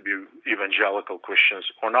themselves to be evangelical Christians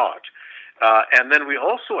or not. And then we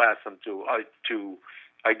also ask them to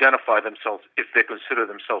identify themselves if they consider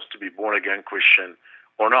themselves to be born-again Christian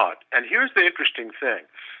or not. And here's the interesting thing.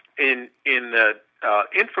 In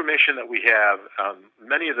information that we have,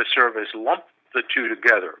 many of the surveys lump the two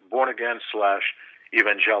together, born-again /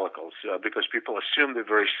 evangelicals, because people assume they're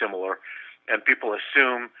very similar, and people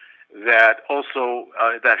assume that also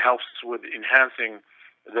that helps with enhancing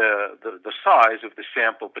the size of the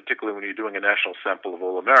sample, particularly when you're doing a national sample of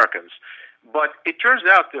all Americans. But it turns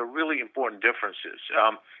out there are really important differences.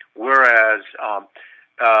 Whereas,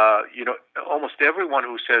 almost everyone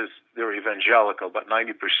who says they're evangelical, about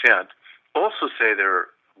 90%, also say they're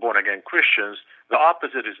born-again Christians. The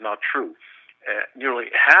opposite is not true. Nearly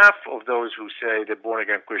half of those who say they're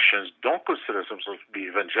born-again Christians don't consider themselves to be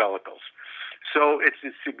evangelicals. So it's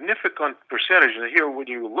a significant percentage. And here, when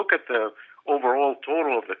you look at the overall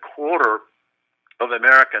total of the quarter of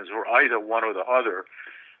Americans who are either one or the other,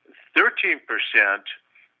 13%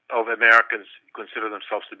 of Americans consider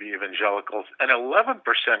themselves to be evangelicals, and 11%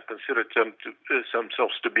 consider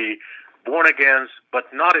themselves to be born-agains, but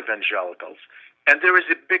not evangelicals. And there is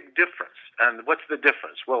a big difference. And what's the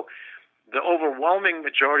difference? Well, the overwhelming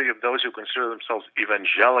majority of those who consider themselves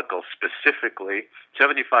evangelical specifically,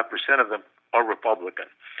 75% of them are Republican.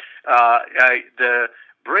 The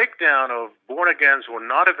breakdown of born-agains who are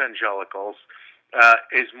not evangelicals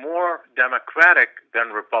is more Democratic than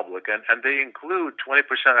Republican, and they include 20%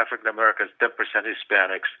 African Americans, 10%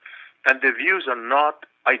 Hispanics, and the views are not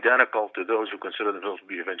identical to those who consider themselves to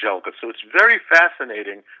be evangelical. So it's very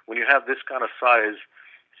fascinating when you have this kind of size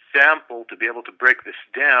sample to be able to break this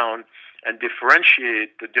down and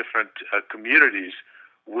differentiate the different communities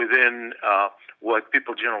within what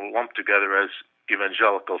people generally lump together as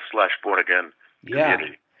evangelical / born-again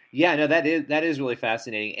community. Yeah, no, that is really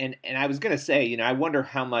fascinating. And I was going to say, I wonder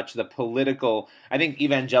how much the political, I think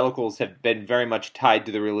evangelicals have been very much tied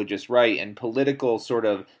to the religious right, and political sort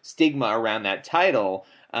of stigma around that title,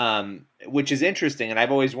 which is interesting. And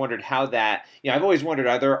I've always wondered how that, I've always wondered,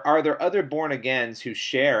 are there other born-agains who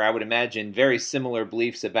share, I would imagine, very similar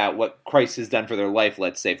beliefs about what Christ has done for their life,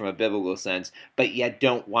 let's say, from a biblical sense, but yet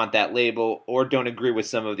don't want that label or don't agree with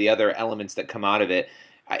some of the other elements that come out of it?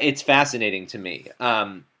 It's fascinating to me.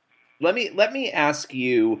 Let me ask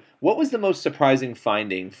you, what was the most surprising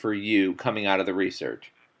finding for you coming out of the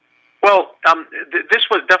research? Well, this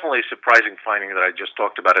was definitely a surprising finding that I just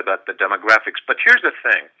talked about the demographics. But here's the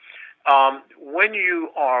thing. When you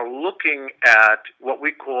are looking at what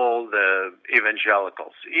we call the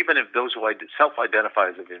evangelicals, even if those who self-identify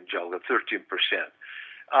as evangelical, 13%,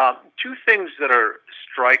 two things that are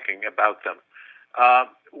striking about them.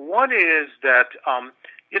 One is that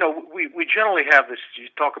we generally have this, you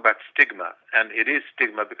talk about stigma, and it is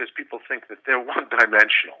stigma because people think that they're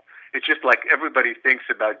one-dimensional. It's just like everybody thinks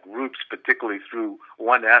about groups, particularly through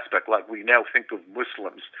one aspect, like we now think of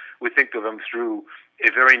Muslims. We think of them through a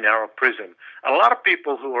very narrow prism. A lot of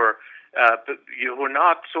people who are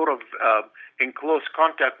not sort of in close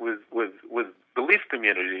contact with belief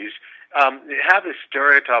communities have a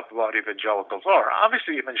stereotype of what evangelicals are.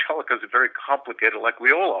 Obviously, evangelicals are very complicated, like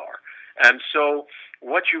we all are. And so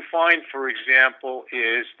what you find, for example,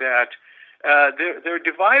 is that they're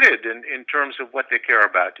divided in terms of what they care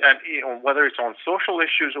about, and whether it's on social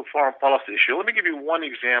issues or foreign policy issues. Let me give you one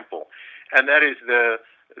example, and that is the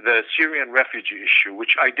Syrian refugee issue,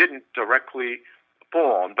 which I didn't directly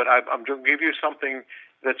pull on, but I'm going to give you something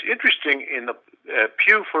that's interesting. In the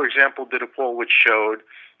Pew, for example, did a poll which showed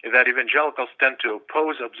that evangelicals tend to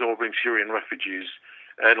oppose absorbing Syrian refugees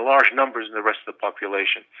in large numbers in the rest of the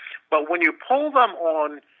population. But when you poll them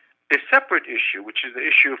on a separate issue, which is the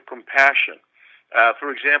issue of compassion,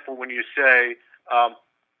 for example, when you say,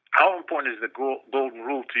 how important is the golden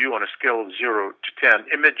rule to you on a scale of 0 to 10?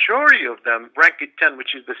 A majority of them rank it 10,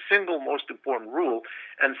 which is the single most important rule,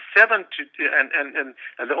 and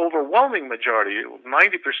and the overwhelming majority,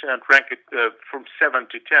 90%, rank it from 7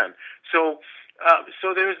 to 10. So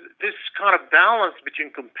there's this kind of balance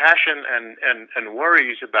between compassion and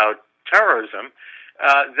worries about terrorism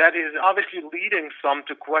that is obviously leading some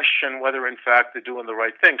to question whether, in fact, they're doing the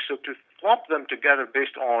right thing. So to lump them together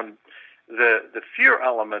based on the fear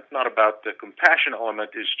element, not about the compassion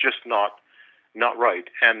element, is just not right.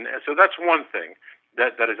 And so that's one thing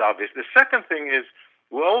that is obvious. The second thing is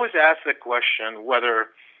we always ask the question whether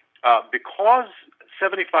because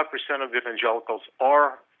 75% of evangelicals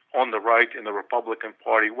are on the right in the Republican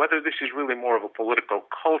Party, whether this is really more of a political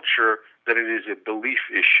culture than it is a belief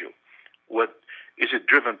issue. Is it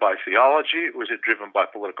driven by theology, or is it driven by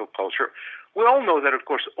political culture? We all know that, of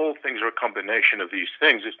course, all things are a combination of these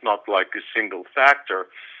things. It's not like a single factor.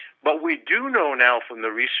 But we do know now from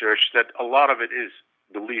the research that a lot of it is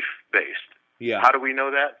belief-based. Yeah. How do we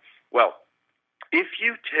know that? Well, if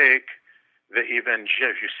you take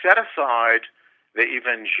if you set aside the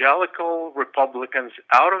evangelical Republicans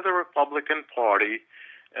out of the Republican Party,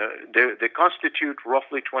 they constitute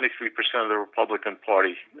roughly 23% of the Republican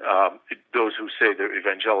Party, those who say they're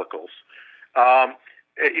evangelicals.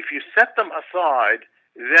 If you set them aside,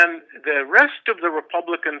 then the rest of the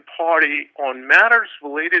Republican Party on matters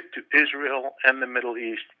related to Israel and the Middle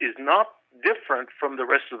East is not different from the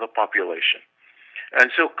rest of the population.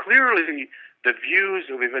 And so clearly the views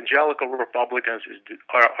of evangelical Republicans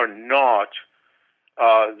are not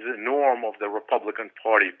the norm of the Republican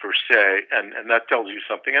Party per se, and that tells you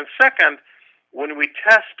something. And second, when we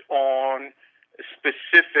test on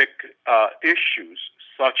specific issues,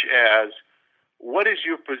 such as what is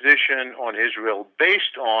your position on Israel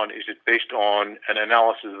based on? Is it based on an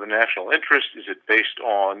analysis of the national interest? Is it based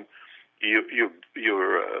on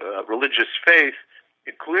your religious faith?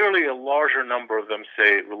 Clearly, a larger number of them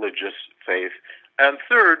say religious faith. And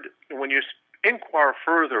third, when you inquire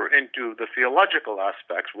further into the theological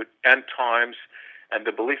aspects with end times and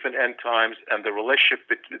the belief in end times and the relationship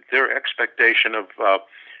between their expectation of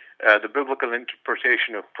the biblical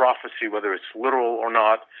interpretation of prophecy, whether it's literal or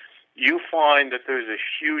not, you find that there's a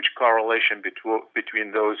huge correlation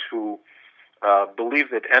between those who believe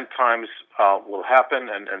that end times will happen,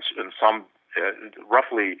 and some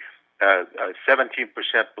roughly 17%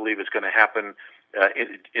 believe it's going to happen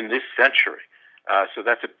in this century. So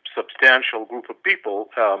that's a substantial group of people.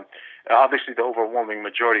 Obviously, the overwhelming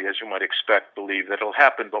majority, as you might expect, believe that it'll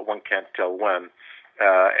happen, but one can't tell when.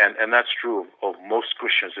 And that's true of most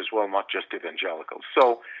Christians as well, not just evangelicals.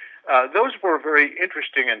 So those were very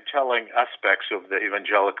interesting and telling aspects of the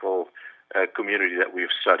evangelical community that we've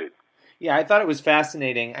studied. Yeah, I thought it was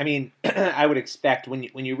fascinating. I mean, I would expect when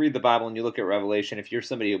you read the Bible and you look at Revelation, if you're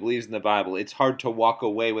somebody who believes in the Bible, it's hard to walk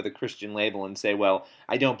away with a Christian label and say, well,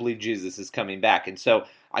 I don't believe Jesus is coming back. And so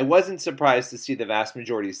I wasn't surprised to see the vast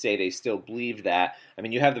majority say they still believe that. I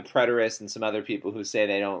mean, you have the preterists and some other people who say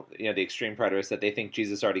they don't, the extreme preterists, that they think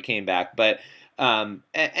Jesus already came back. But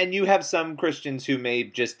and you have some Christians who may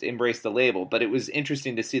just embrace the label, but it was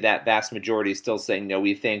interesting to see that vast majority still saying, no,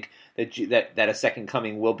 we think that a second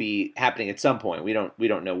coming will be happening at some point. We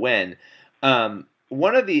don't know when.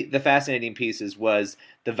 One of the fascinating pieces was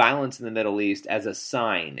the violence in the Middle East as a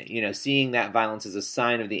sign, seeing that violence as a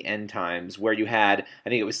sign of the end times, where you had, I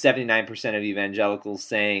think it was 79% of evangelicals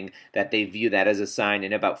saying that they view that as a sign,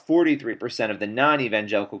 and about 43% of the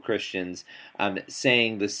non-evangelical Christians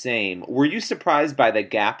saying the same. Were you surprised by the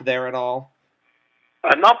gap there at all?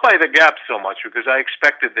 Not by the gap so much, because I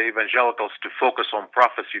expected the evangelicals to focus on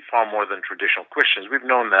prophecy far more than traditional Christians. We've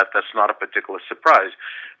known that. That's not a particular surprise.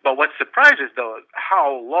 But what surprises, though,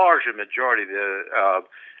 how large a majority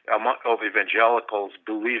of evangelicals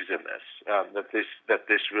believes in this, that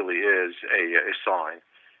this really is a sign,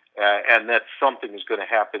 and that something is going to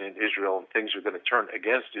happen in Israel, and things are going to turn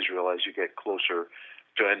against Israel as you get closer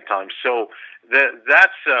to end times. So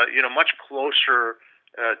that's much closer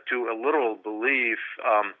to a literal belief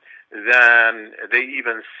than they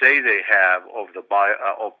even say they have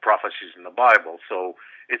of prophecies in the Bible. So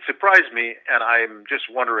it surprised me, and I'm just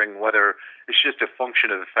wondering whether it's just a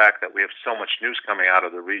function of the fact that we have so much news coming out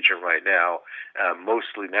of the region right now,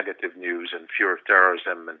 mostly negative news and fear of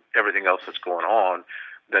terrorism and everything else that's going on,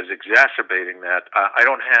 that's exacerbating that. I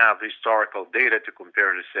don't have historical data to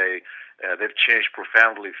compare to say they've changed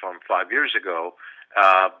profoundly from 5 years ago.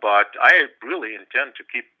 But I really intend to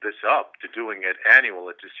keep this up, to doing it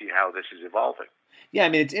annually, to see how this is evolving. Yeah, I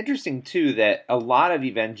mean, it's interesting, too, that a lot of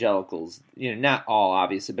evangelicals, not all,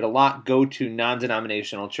 obviously, but a lot go to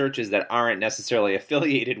non-denominational churches that aren't necessarily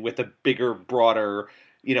affiliated with a bigger, broader,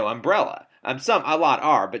 umbrella. A lot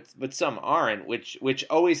are, but some aren't, which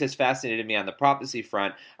always has fascinated me on the prophecy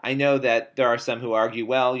front. I know that there are some who argue,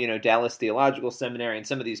 well, Dallas Theological Seminary and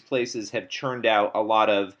some of these places have churned out a lot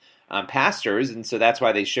of pastors, and so that's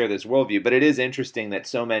why they share this worldview. But it is interesting that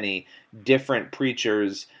so many different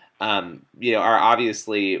preachers, are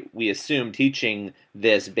obviously, we assume, teaching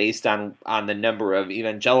this based on the number of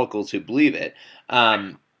evangelicals who believe it.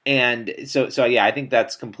 And so yeah, I think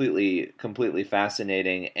that's completely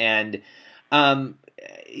fascinating. And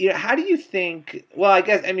how do you think? Well, I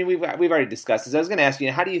guess we've already discussed this. I was going to ask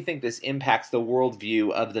you, how do you think this impacts the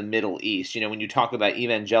worldview of the Middle East? When you talk about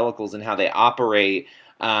evangelicals and how they operate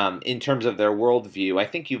in terms of their worldview, I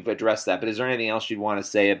think you've addressed that. But is there anything else you'd want to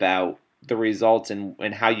say about the results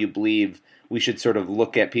and how you believe we should sort of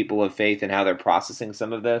look at people of faith and how they're processing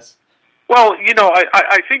some of this? Well,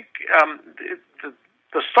 I think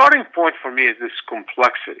the starting point for me is this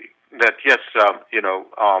complexity. That yes,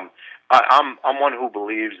 I'm one who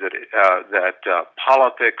believes that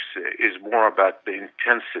politics is more about the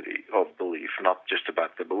intensity of belief, not just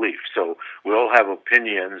about the belief. So we all have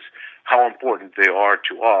opinions. How important they are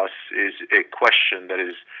to us is a question that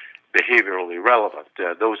is behaviorally relevant.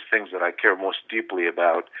 Those things that I care most deeply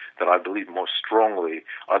about, that I believe most strongly,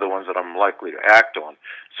 are the ones that I'm likely to act on.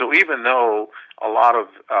 So even though a lot of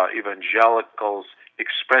evangelicals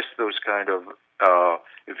express those kind of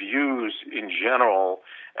views in general,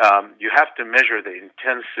 you have to measure the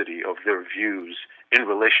intensity of their views in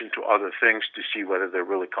relation to other things to see whether they're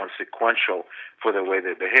really consequential for the way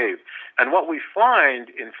they behave. And what we find,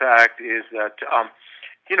 in fact, is that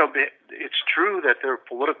it's true that there are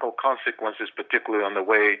political consequences, particularly on the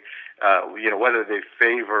way, whether they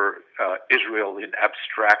favor Israel in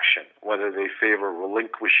abstraction, whether they favor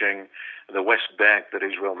relinquishing the West Bank that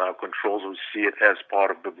Israel now controls, or see it as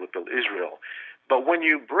part of biblical Israel. But when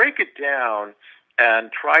you break it down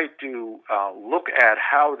and try to look at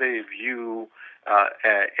how they view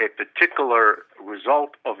a particular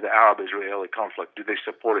result of the Arab-Israeli conflict, do they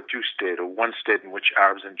support a two-state or one state in which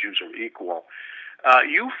Arabs and Jews are equal?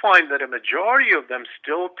 You find that a majority of them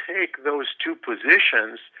still take those two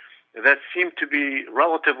positions that seem to be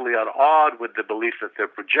relatively at odds with the belief that they're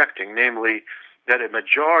projecting, namely that a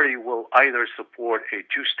majority will either support a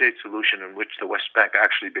two-state solution in which the West Bank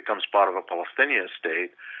actually becomes part of a Palestinian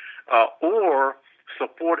state, or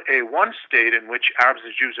support a one state in which Arabs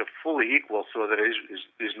and Jews are fully equal, so that it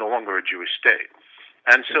is no longer a Jewish state.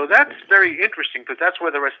 And so that's very interesting, because that's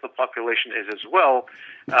where the rest of the population is as well.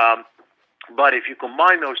 But if you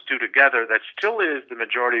combine those two together, that still is the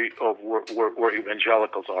majority of where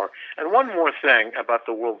evangelicals are. And one more thing about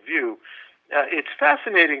the worldview. It's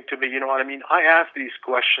fascinating to me, I ask these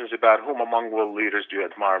questions about whom among world leaders do you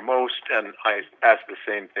admire most, and I ask the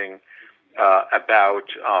same thing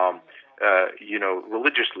about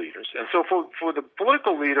religious leaders. And so for the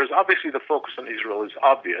political leaders, obviously the focus on Israel is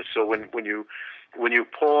obvious. So when you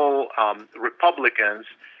poll Republicans,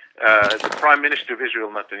 the Prime Minister of Israel,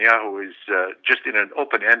 Netanyahu, is just in an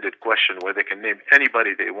open-ended question where they can name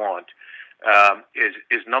anybody they want,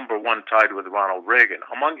 is number one, tied with Ronald Reagan.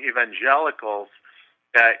 Among evangelicals,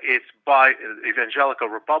 evangelical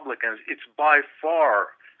Republicans, it's by far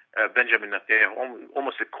Benjamin Netanyahu.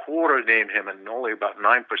 Almost a quarter name him, and only about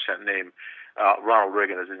 9% name Ronald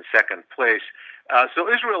Reagan as in second place.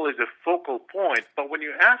 So Israel is a focal point, but when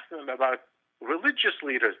you ask them about religious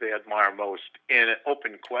leaders they admire most in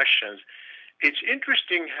open questions, it's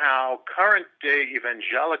interesting how current-day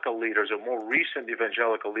evangelical leaders, or more recent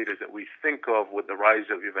evangelical leaders that we think of with the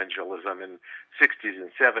rise of evangelism in 60s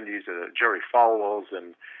and 70s, Jerry Falwell's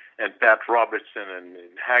and Pat Robertson and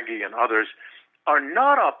Hagee and others, are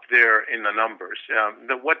not up there in the numbers.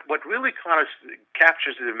 What really kind of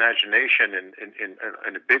captures the imagination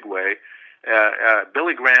in a big way,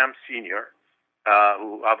 Billy Graham Sr.,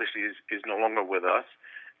 who obviously is no longer with us,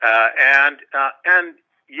 and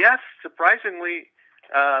yes, surprisingly,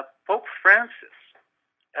 Pope Francis,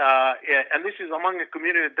 and this is among a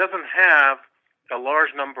community that doesn't have a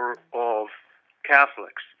large number of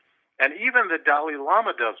Catholics, and even the Dalai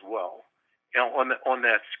Lama does well on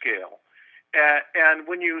that scale. And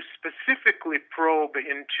when you specifically probe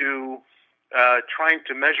into trying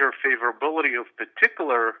to measure favorability of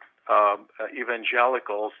particular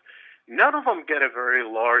evangelicals, none of them get a very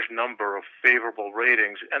large number of favorable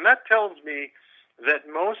ratings. And that tells me that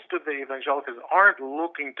most of the evangelicals aren't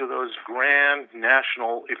looking to those grand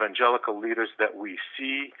national evangelical leaders that we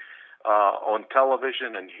see on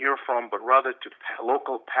television and hear from, but rather to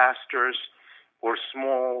local pastors or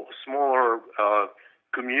smaller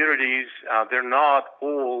communities. They're not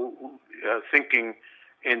all thinking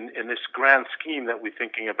in this grand scheme that we're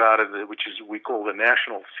thinking about it, which is we call the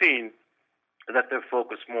national scene, that they're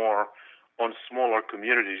focused more on smaller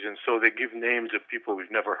communities. And so they give names of people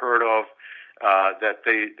we've never heard of that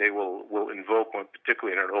they will invoke,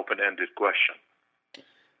 particularly in an open-ended question.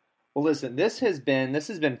 Well, listen, this has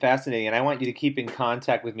been fascinating, and I want you to keep in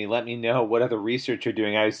contact with me. Let me know what other research you're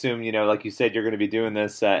doing. I assume, like you said, you're going to be doing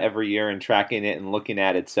this every year and tracking it and looking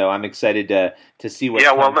at it. So I'm excited to see what.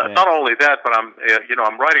 Yeah, well, not only that, but I'm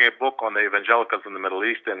writing a book on the evangelicals in the Middle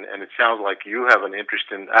East, and it sounds like you have an interest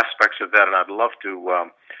in aspects of that, and I'd love to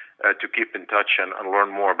keep in touch and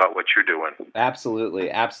learn more about what you're doing. Absolutely,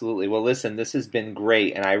 absolutely. Well, listen, this has been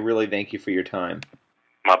great, and I really thank you for your time.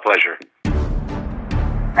 My pleasure.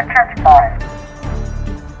 The Church Boys.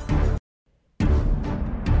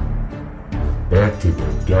 Back to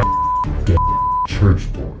the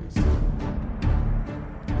Church Boys.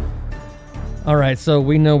 All right, so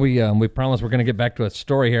we know we promised we're going to get back to a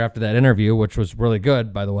story here after that interview, which was really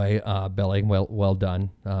good, by the way, Billy. Well done.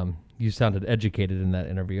 You sounded educated in that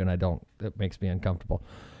interview, and it makes me uncomfortable.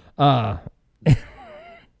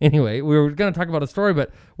 Anyway, we were going to talk about a story,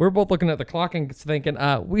 but we're both looking at the clock and thinking,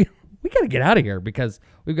 we got to get out of here because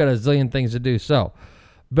we've got a zillion things to do. So,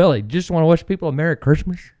 Billy, just want to wish people a Merry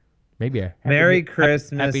Christmas. Maybe a Merry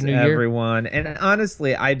Christmas, Happy New Year. everyone. And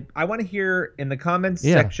honestly, I want to hear in the comments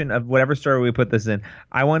section of whatever story we put this in,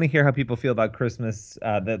 I want to hear how people feel about Christmas,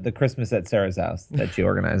 the Christmas at Sarah's house that she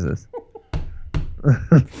organizes.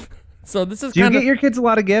 So this is. Do you get your kids a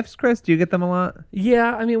lot of gifts, Chris? Do you get them a lot?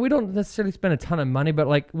 Yeah, I mean, we don't necessarily spend a ton of money, but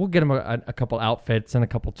like we'll get them a couple outfits and a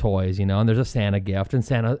couple toys, and there's a Santa gift and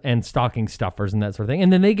Santa and stocking stuffers and that sort of thing,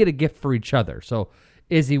 and then they get a gift for each other. So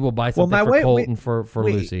Izzy will buy something for Colt and for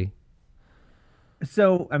Lucy.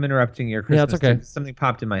 So I'm interrupting your Christmas. Yeah, it's okay. Something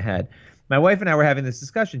popped in my head. My wife and I were having this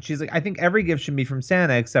discussion. She's like, I think every gift should be from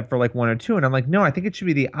Santa except for like one or two. And I'm like, no, I think it should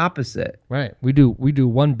be the opposite. Right. We do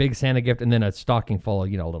one big Santa gift and then a stocking full of,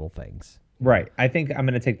 little things. Right. I think I'm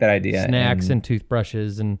going to take that idea. Snacks and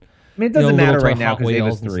toothbrushes and I mean, it doesn't matter right now because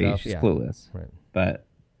Ava's 3. She's clueless. Right. But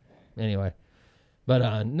anyway.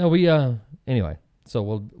 But no, we anyway. So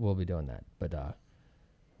we'll be doing that. But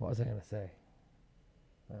what was I going to say?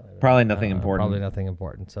 Probably nothing important. Probably nothing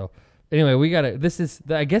important. So anyway, we got to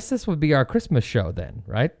I guess this would be our Christmas show then,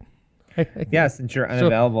 right? Yeah, since you're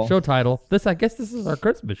unavailable. Show title. I guess this is our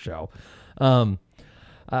Christmas show.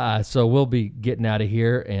 So we'll be getting out of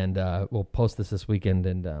here and we'll post this weekend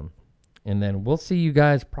and then we'll see you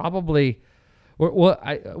guys probably.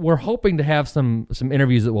 We're hoping to have some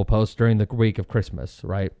interviews that we'll post during the week of Christmas,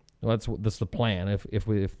 right? Well, that's the plan. If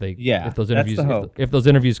those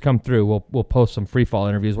interviews come through, we'll post some free fall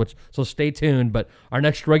interviews. So stay tuned. But our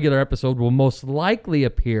next regular episode will most likely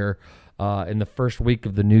appear in the first week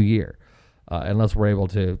of the new year, unless we're able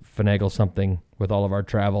to finagle something with all of our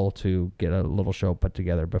travel to get a little show put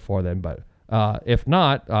together before then. But if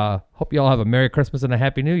not, hope you all have a Merry Christmas and a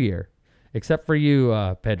Happy New Year, except for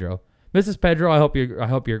you, Pedro, Mrs. Pedro. I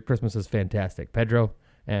hope your Christmas is fantastic, Pedro.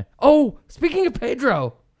 Oh, speaking of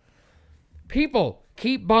Pedro. People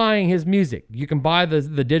keep buying his music. You can buy the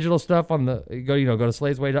digital stuff on go to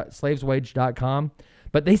slaveswage.com,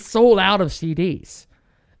 but they sold out of CDs.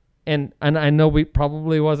 And I know we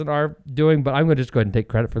probably wasn't our doing, but I'm going to just go ahead and take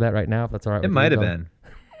credit for that right now if that's all right. It might have been.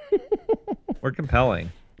 We're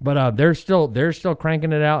compelling. But they're still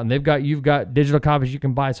cranking it out, and you've got digital copies you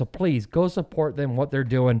can buy. So please go support them, what they're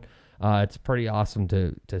doing. It's pretty awesome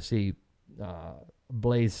to see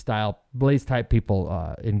Blaze type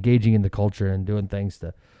people engaging in the culture and doing things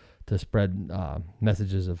to spread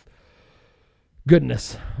messages of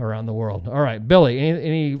goodness around the world. All right, Billy,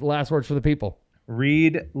 any last words for the people?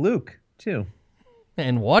 Read Luke too,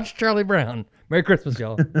 and watch Charlie Brown. Merry Christmas,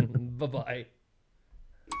 y'all. Bye-bye.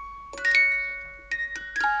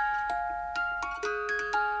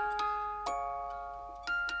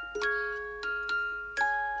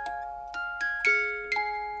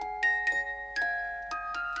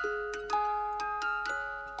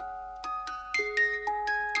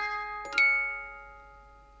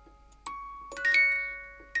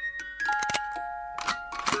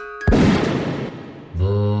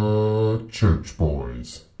 The Church Boys.